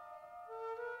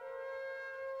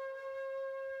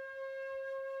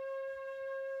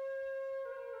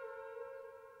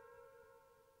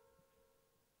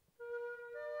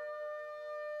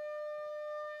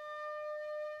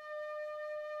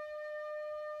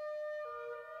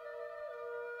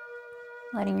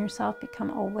 Letting yourself become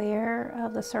aware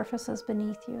of the surfaces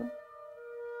beneath you,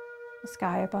 the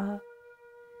sky above.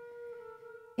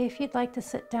 If you'd like to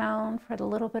sit down for the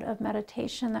little bit of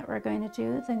meditation that we're going to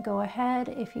do, then go ahead.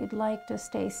 If you'd like to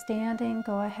stay standing,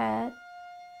 go ahead.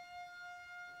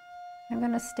 I'm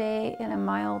going to stay in a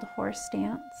mild horse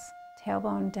stance,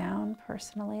 tailbone down.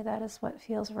 Personally, that is what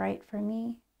feels right for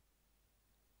me.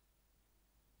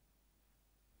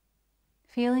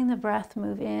 Feeling the breath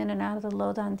move in and out of the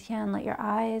low dantian. Let your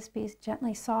eyes be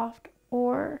gently soft,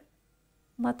 or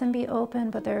let them be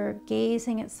open, but they're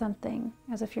gazing at something,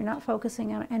 as if you're not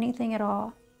focusing on anything at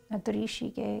all. A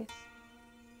drishi gaze.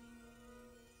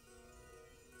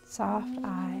 Soft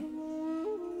eyes.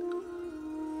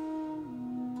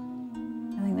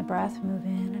 Feeling the breath move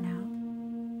in and out.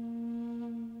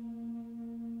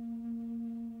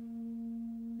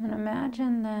 And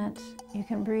imagine that you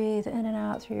can breathe in and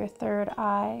out through your third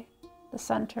eye, the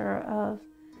center of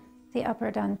the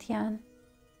upper dantian.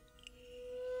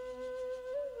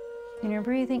 And you're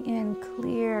breathing in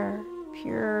clear,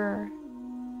 pure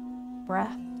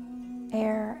breath,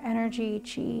 air, energy,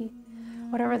 chi,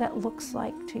 whatever that looks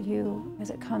like to you as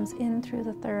it comes in through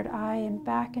the third eye and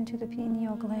back into the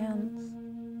pineal glands,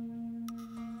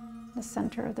 the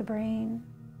center of the brain.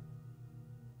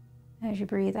 As you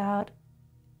breathe out,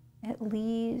 it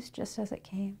leaves just as it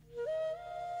came.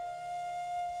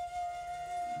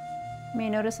 You may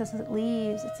notice as it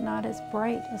leaves, it's not as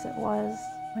bright as it was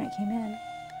when it came in.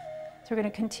 So we're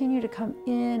going to continue to come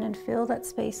in and fill that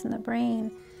space in the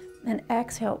brain, and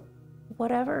exhale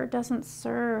whatever doesn't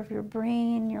serve your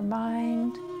brain, your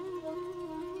mind.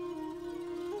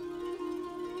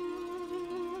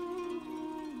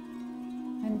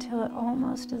 Until it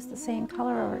almost is the same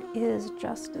color, or is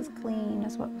just as clean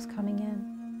as what was coming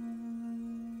in.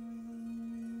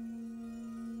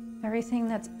 Everything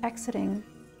that's exiting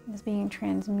is being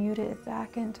transmuted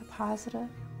back into positive,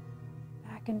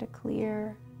 back into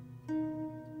clear. Let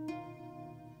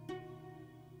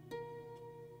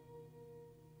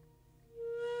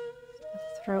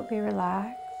the throat be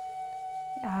relaxed,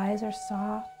 the eyes are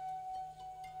soft,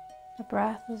 the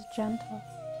breath is gentle.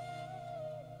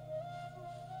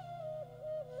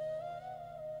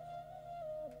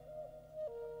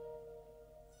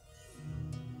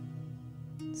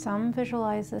 Some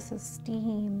visualize this as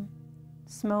steam,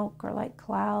 smoke, or like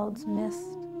clouds, mist.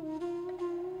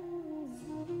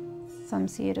 Some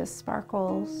see it as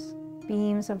sparkles,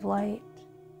 beams of light.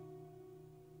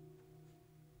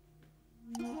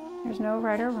 There's no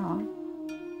right or wrong.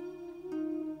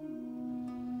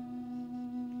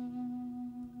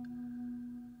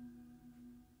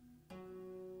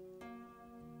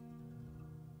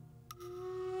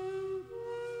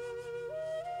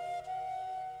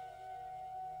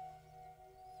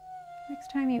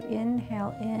 Next time you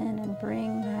inhale in and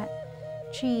bring that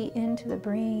chi into the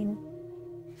brain,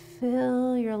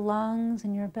 fill your lungs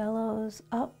and your bellows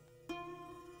up.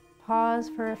 Pause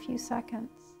for a few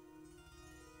seconds.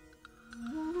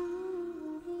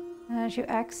 And as you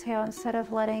exhale, instead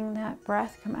of letting that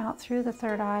breath come out through the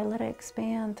third eye, let it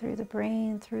expand through the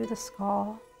brain, through the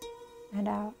skull, and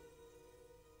out.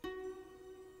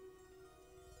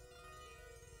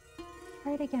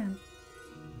 Try it again.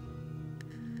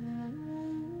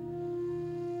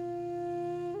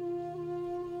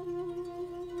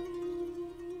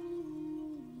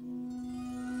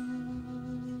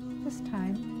 This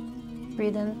time,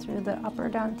 breathe in through the upper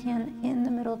dantian, in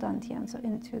the middle dantian, so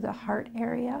into the heart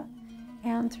area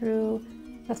and through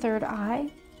the third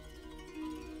eye,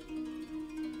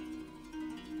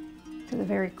 to the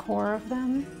very core of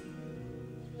them.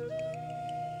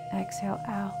 Exhale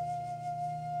out.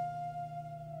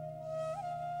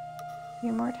 A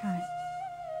few more times.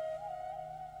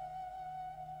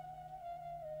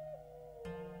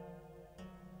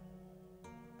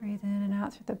 Breathe in and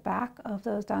out through the back of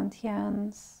those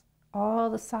dantians,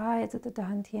 all the sides of the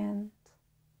dantians.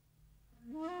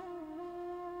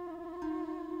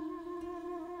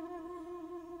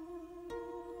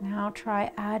 Now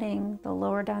try adding the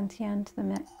lower dantian to the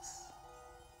mix.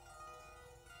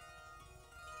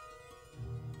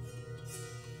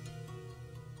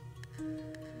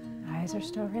 Eyes are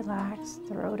still relaxed,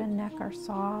 throat and neck are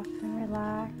soft and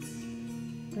relaxed.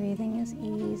 Breathing is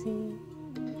easy.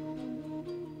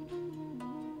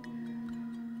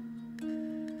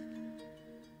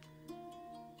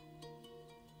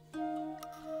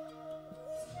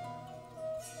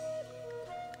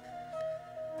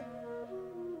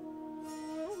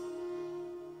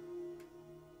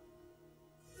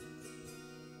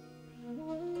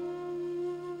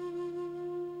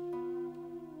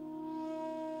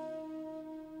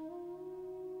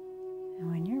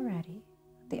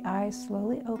 The eyes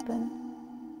slowly open,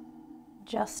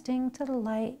 adjusting to the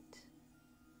light.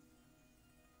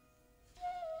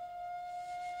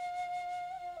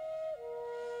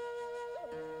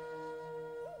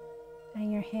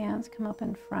 And your hands come up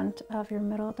in front of your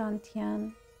middle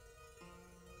dantian.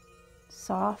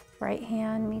 Soft right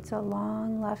hand meets a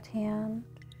long left hand.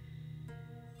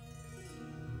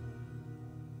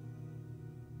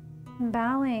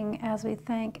 Bowing as we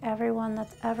thank everyone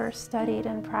that's ever studied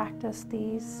and practiced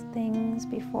these things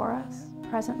before us,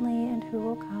 presently and who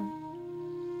will come.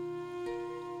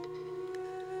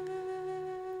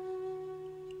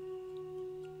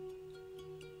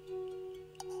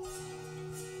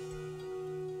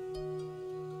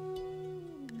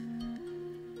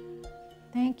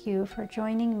 Thank you for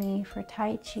joining me for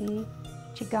Tai Chi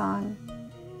Qigong.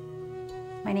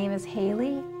 My name is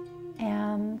Haley,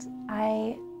 and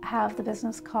I have the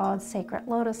business called Sacred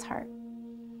Lotus Heart.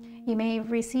 You may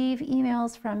receive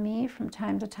emails from me from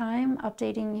time to time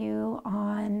updating you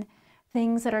on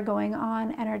things that are going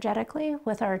on energetically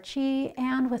with our Qi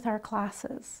and with our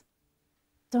classes.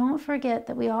 Don't forget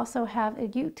that we also have a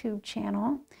YouTube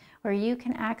channel where you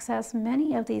can access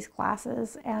many of these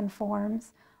classes and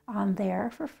forms on there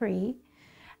for free.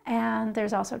 And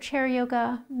there's also chair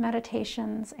yoga,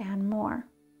 meditations, and more.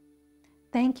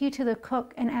 Thank you to the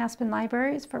Cook and Aspen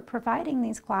Libraries for providing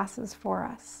these classes for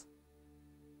us.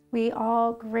 We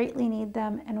all greatly need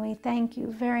them, and we thank you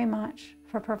very much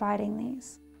for providing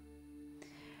these.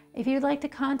 If you'd like to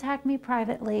contact me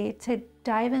privately to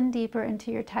dive in deeper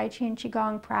into your Tai Chi and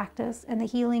Qigong practice and the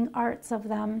healing arts of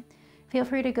them, feel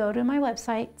free to go to my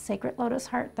website,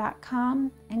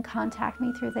 sacredlotusheart.com, and contact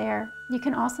me through there. You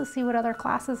can also see what other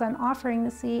classes I'm offering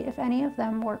to see if any of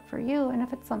them work for you and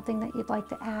if it's something that you'd like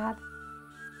to add.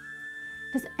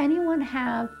 Does anyone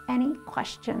have any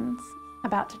questions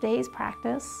about today's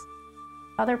practice,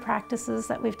 other practices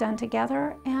that we've done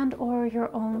together, and or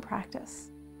your own practice?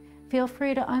 Feel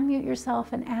free to unmute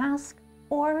yourself and ask,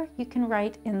 or you can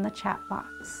write in the chat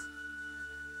box.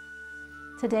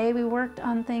 Today we worked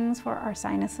on things for our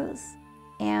sinuses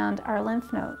and our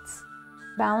lymph nodes,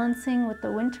 balancing with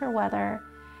the winter weather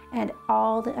and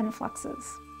all the influxes.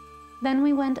 Then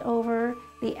we went over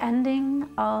the ending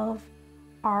of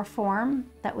our form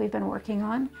that we've been working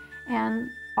on, and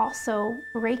also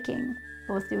raking,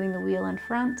 both doing the wheel in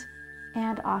front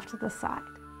and off to the side.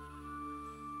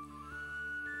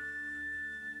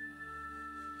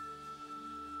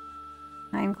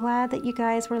 I'm glad that you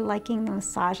guys were liking the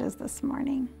massages this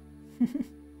morning.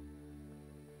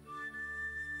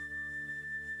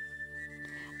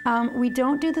 We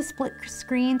don't do the split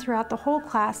screen throughout the whole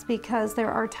class because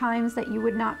there are times that you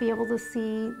would not be able to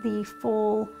see the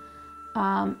full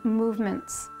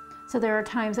movements. So there are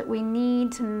times that we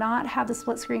need to not have the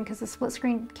split screen because the split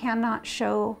screen cannot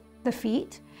show the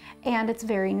feet and it's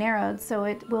very narrowed, so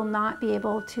it will not be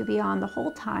able to be on the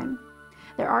whole time.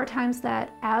 There are times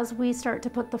that as we start to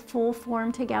put the full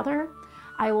form together,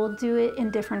 I will do it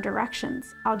in different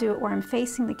directions. I'll do it where I'm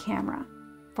facing the camera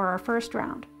for our first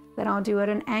round. Then I'll do it at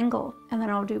an angle, and then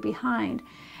I'll do behind.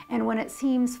 And when it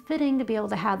seems fitting to be able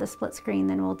to have the split screen,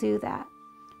 then we'll do that.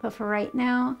 But for right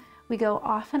now, we go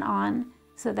off and on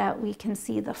so that we can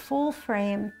see the full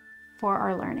frame for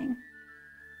our learning.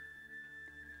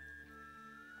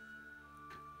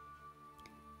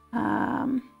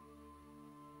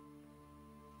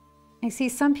 I see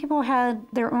some people had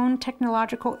their own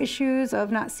technological issues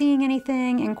of not seeing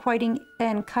anything and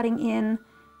cutting in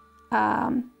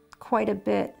quite a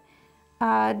bit.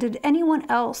 Did anyone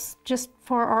else, just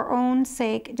for our own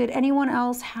sake, did anyone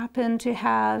else happen to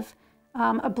have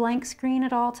a blank screen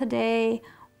at all today,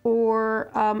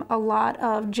 or a lot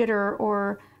of jitter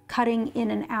or cutting in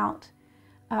and out?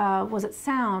 Was it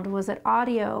sound? Was it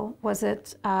audio? Was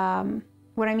it,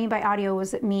 what I mean by audio,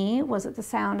 was it me? Was it the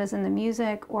sound as in the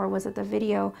music, or was it the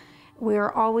video? We're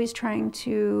always trying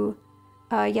to,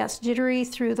 yes, jittery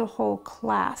through the whole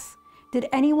class. Did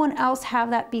anyone else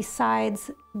have that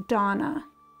besides Donna?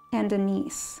 and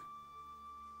Denise.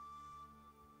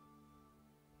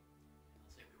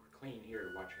 We were clean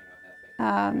here watching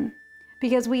on that thing.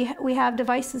 Because we have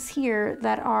devices here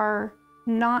that are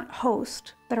not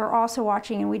host, that are also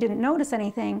watching, and we didn't notice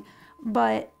anything,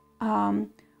 but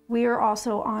we are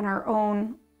also on our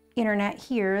own internet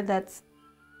here that's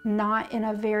not in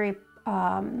a very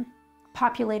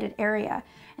populated area.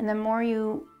 And the more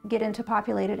you get into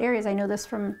populated areas, I know this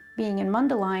from being in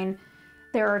Mundelein,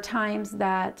 there are times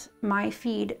that my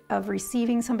feed of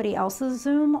receiving somebody else's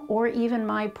Zoom or even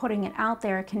my putting it out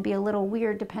there can be a little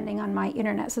weird depending on my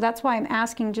internet. So that's why I'm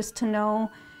asking, just to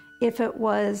know if it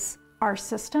was our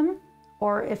system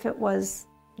or if it was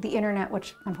the internet,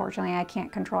 which unfortunately I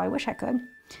can't control. I wish I could.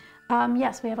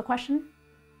 Yes, we have a question.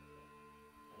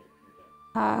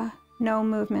 No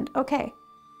movement. Okay.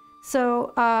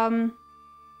 So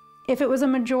if it was a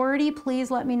majority,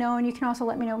 please let me know, and you can also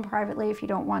let me know privately if you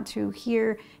don't want to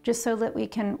hear, just so that we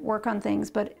can work on things.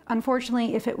 But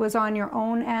unfortunately, if it was on your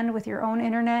own end with your own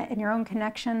internet and your own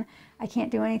connection, I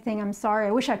can't do anything. I'm sorry.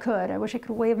 I wish I could. I wish I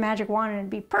could wave a magic wand and it'd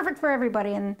be perfect for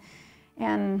everybody and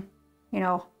you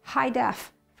know, high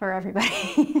def for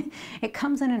everybody. It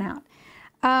comes in and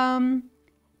out.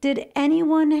 Did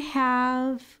anyone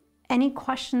have any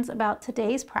questions about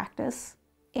today's practice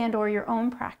and or your own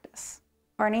practice?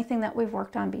 Or anything that we've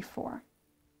worked on before?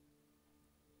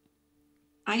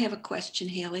 I have a question,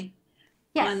 Haley.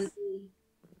 Yes.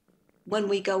 When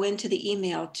we go into the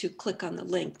email to click on the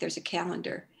link, there's a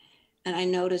calendar. And I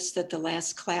noticed that the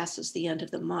last class is the end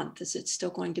of the month. Is it still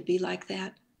going to be like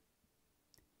that?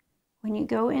 When you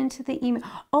go into the email,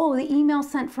 oh, the email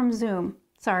sent from Zoom.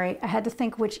 Sorry, I had to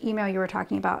think which email you were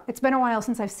talking about. It's been a while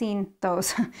since I've seen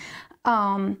those.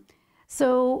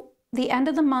 So the end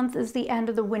of the month is the end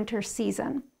of the winter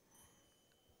season.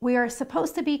 We are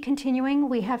supposed to be continuing.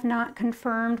 We have not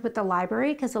confirmed with the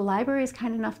library because the library is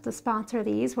kind enough to sponsor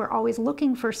these. We're always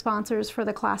looking for sponsors for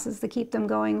the classes to keep them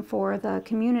going for the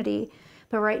community.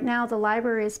 But right now the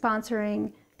library is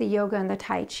sponsoring the yoga and the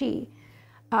Tai Chi.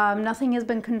 Nothing has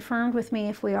been confirmed with me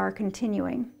if we are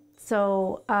continuing.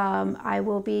 So I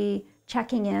will be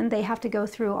checking in. They have to go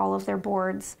through all of their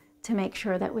boards to make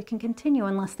sure that we can continue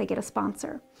unless they get a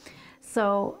sponsor.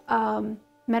 So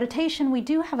meditation, we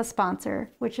do have a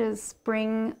sponsor, which is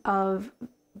Spring of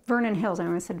Vernon Hills. I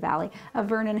almost said Valley of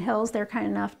Vernon Hills. They're kind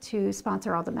enough to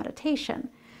sponsor all the meditation.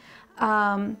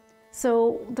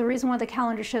 So the reason why the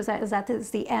calendar shows that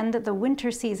is the end of the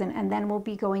winter season, and then we'll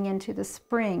be going into the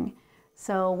spring.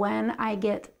 So when I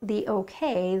get the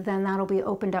okay, then that'll be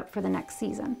opened up for the next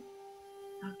season.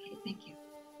 Okay, thank you.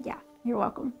 Yeah, you're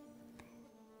welcome.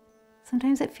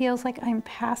 Sometimes it feels like I'm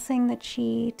passing the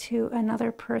chi to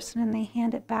another person and they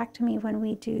hand it back to me when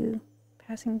we do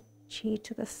passing chi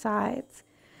to the sides.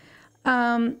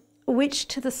 Which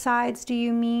to the sides do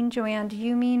you mean, Joanne? Do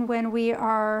you mean when we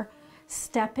are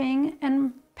stepping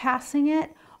and passing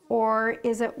it? Or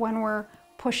is it when we're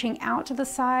pushing out to the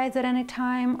sides at any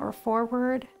time or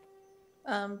forward?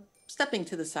 Stepping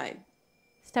to the side.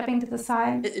 Stepping to the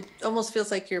side? It almost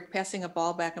feels like you're passing a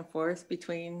ball back and forth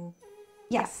between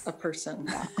yes. a person.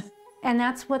 Yeah. And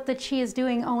that's what the chi is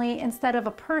doing, only instead of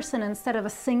a person, instead of a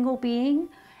single being,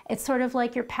 it's sort of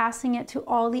like you're passing it to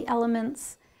all the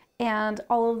elements and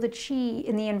all of the chi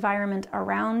in the environment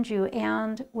around you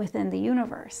and within the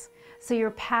universe. So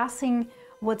you're passing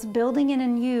what's building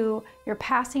in you, you're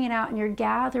passing it out, and you're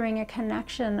gathering a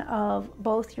connection of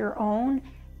both your own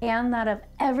and that of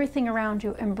everything around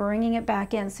you and bringing it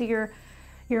back in. So you're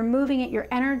moving it, you're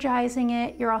energizing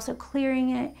it, you're also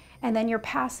clearing it, and then you're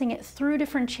passing it through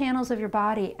different channels of your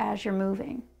body as you're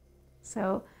moving.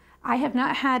 So I have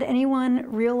not had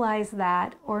anyone realize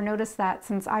that or notice that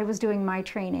since I was doing my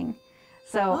training.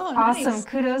 So awesome, nice.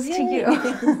 Kudos to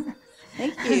you.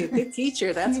 Thank you, good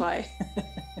teacher, that's why.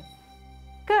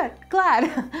 Good,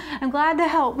 glad. I'm glad to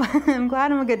help. I'm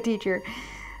glad I'm a good teacher.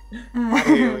 Hi,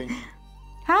 Haley.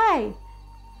 Hi.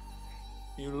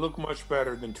 You look much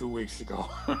better than 2 weeks ago.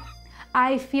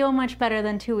 I feel much better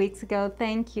than 2 weeks ago.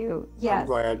 Thank you. Yes. I'm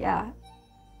glad. Yeah.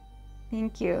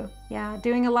 Thank you. Yeah,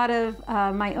 doing a lot of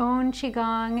my own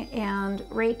Qigong and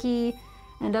Reiki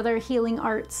and other healing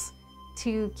arts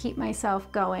to keep myself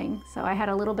going. So I had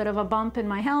a little bit of a bump in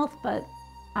my health, but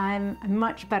I'm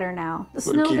much better now. The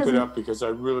snow keep it up because I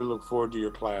really look forward to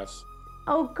your class.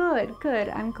 Oh, good, good.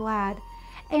 I'm glad.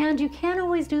 And you can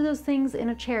always do those things in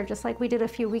a chair, just like we did a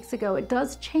few weeks ago. It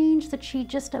does change the chi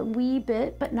just a wee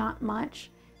bit, but not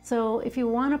much. So if you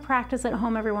want to practice at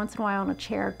home every once in a while in a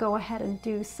chair, go ahead and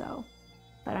do so.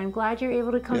 But I'm glad you're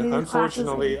able to come to these classes.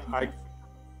 Unfortunately,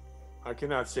 I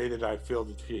cannot say that I feel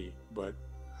the chi, but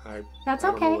That's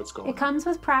I don't know okay. what's going It comes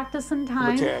with practice and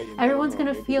time. Italian, I Everyone's don't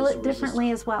know. going to Maybe feel there's it a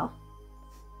differently as well.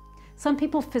 Some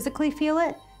people physically feel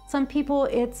it. Some people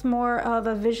it's more of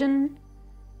a vision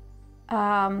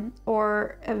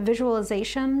or a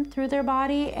visualization through their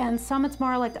body, and some it's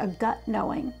more like a gut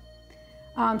knowing.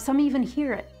 Some even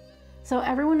hear it. So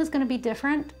everyone is going to be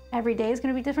different. Every day is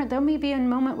going to be different. There may be a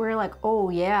moment where you're like, oh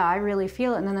yeah, I really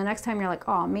feel it. And then the next time you're like,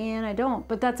 oh man, I don't.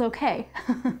 But that's okay.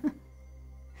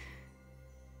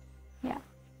 Yeah.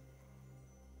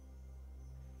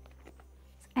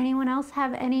 Does anyone else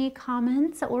have any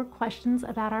comments or questions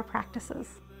about our practices?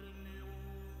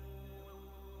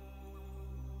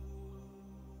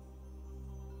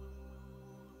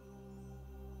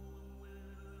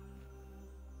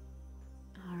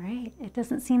 It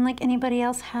doesn't seem like anybody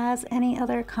else has any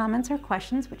other comments or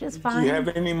questions, which is fine. Do you have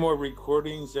any more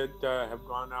recordings that have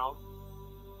gone out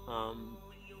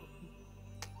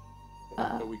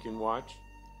that we can watch?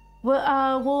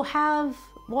 Well,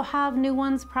 we'll have new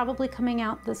ones probably coming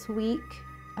out this week.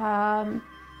 I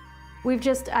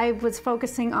was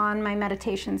focusing on my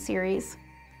meditation series,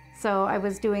 so I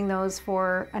was doing those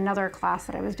for another class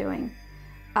that I was doing.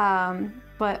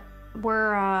 But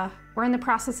we're in the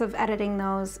process of editing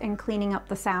those and cleaning up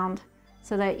the sound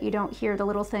so that you don't hear the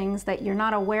little things that you're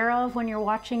not aware of when you're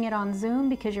watching it on Zoom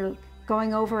because you're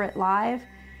going over it live.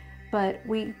 But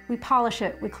we polish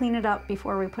it, we clean it up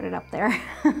before we put it up there.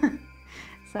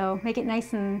 So make it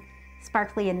nice and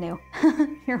sparkly and new.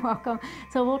 You're welcome.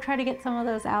 So we'll try to get some of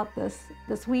those out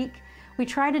this week. We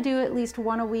try to do at least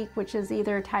one a week, which is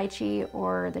either Tai Chi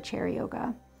or the chair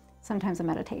yoga, sometimes a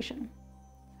meditation.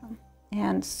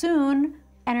 And soon,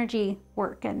 energy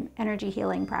work and energy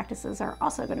healing practices are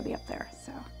also going to be up there.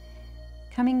 So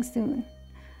coming soon.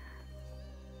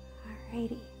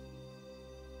 Alrighty.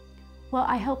 Well,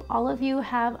 I hope all of you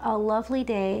have a lovely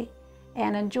day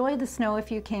and enjoy the snow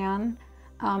if you can.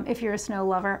 If you're a snow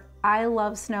lover, I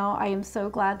love snow. I am so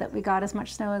glad that we got as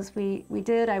much snow as we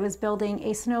did. I was building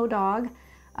a snow dog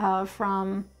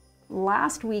from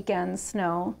last weekend's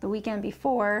snow, the weekend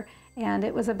before, and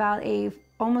it was about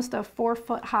almost a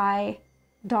 4-foot high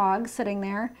dog sitting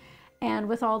there. And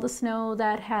with all the snow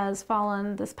that has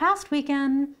fallen this past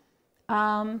weekend,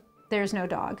 there's no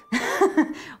dog,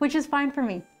 which is fine for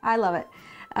me. I love it.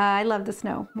 I love the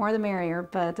snow, more the merrier,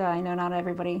 but I know not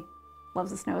everybody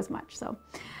loves the snow as much. So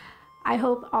I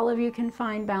hope all of you can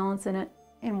find balance in it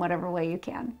in whatever way you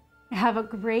can. Have a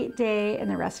great day and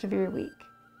the rest of your week.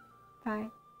 Bye.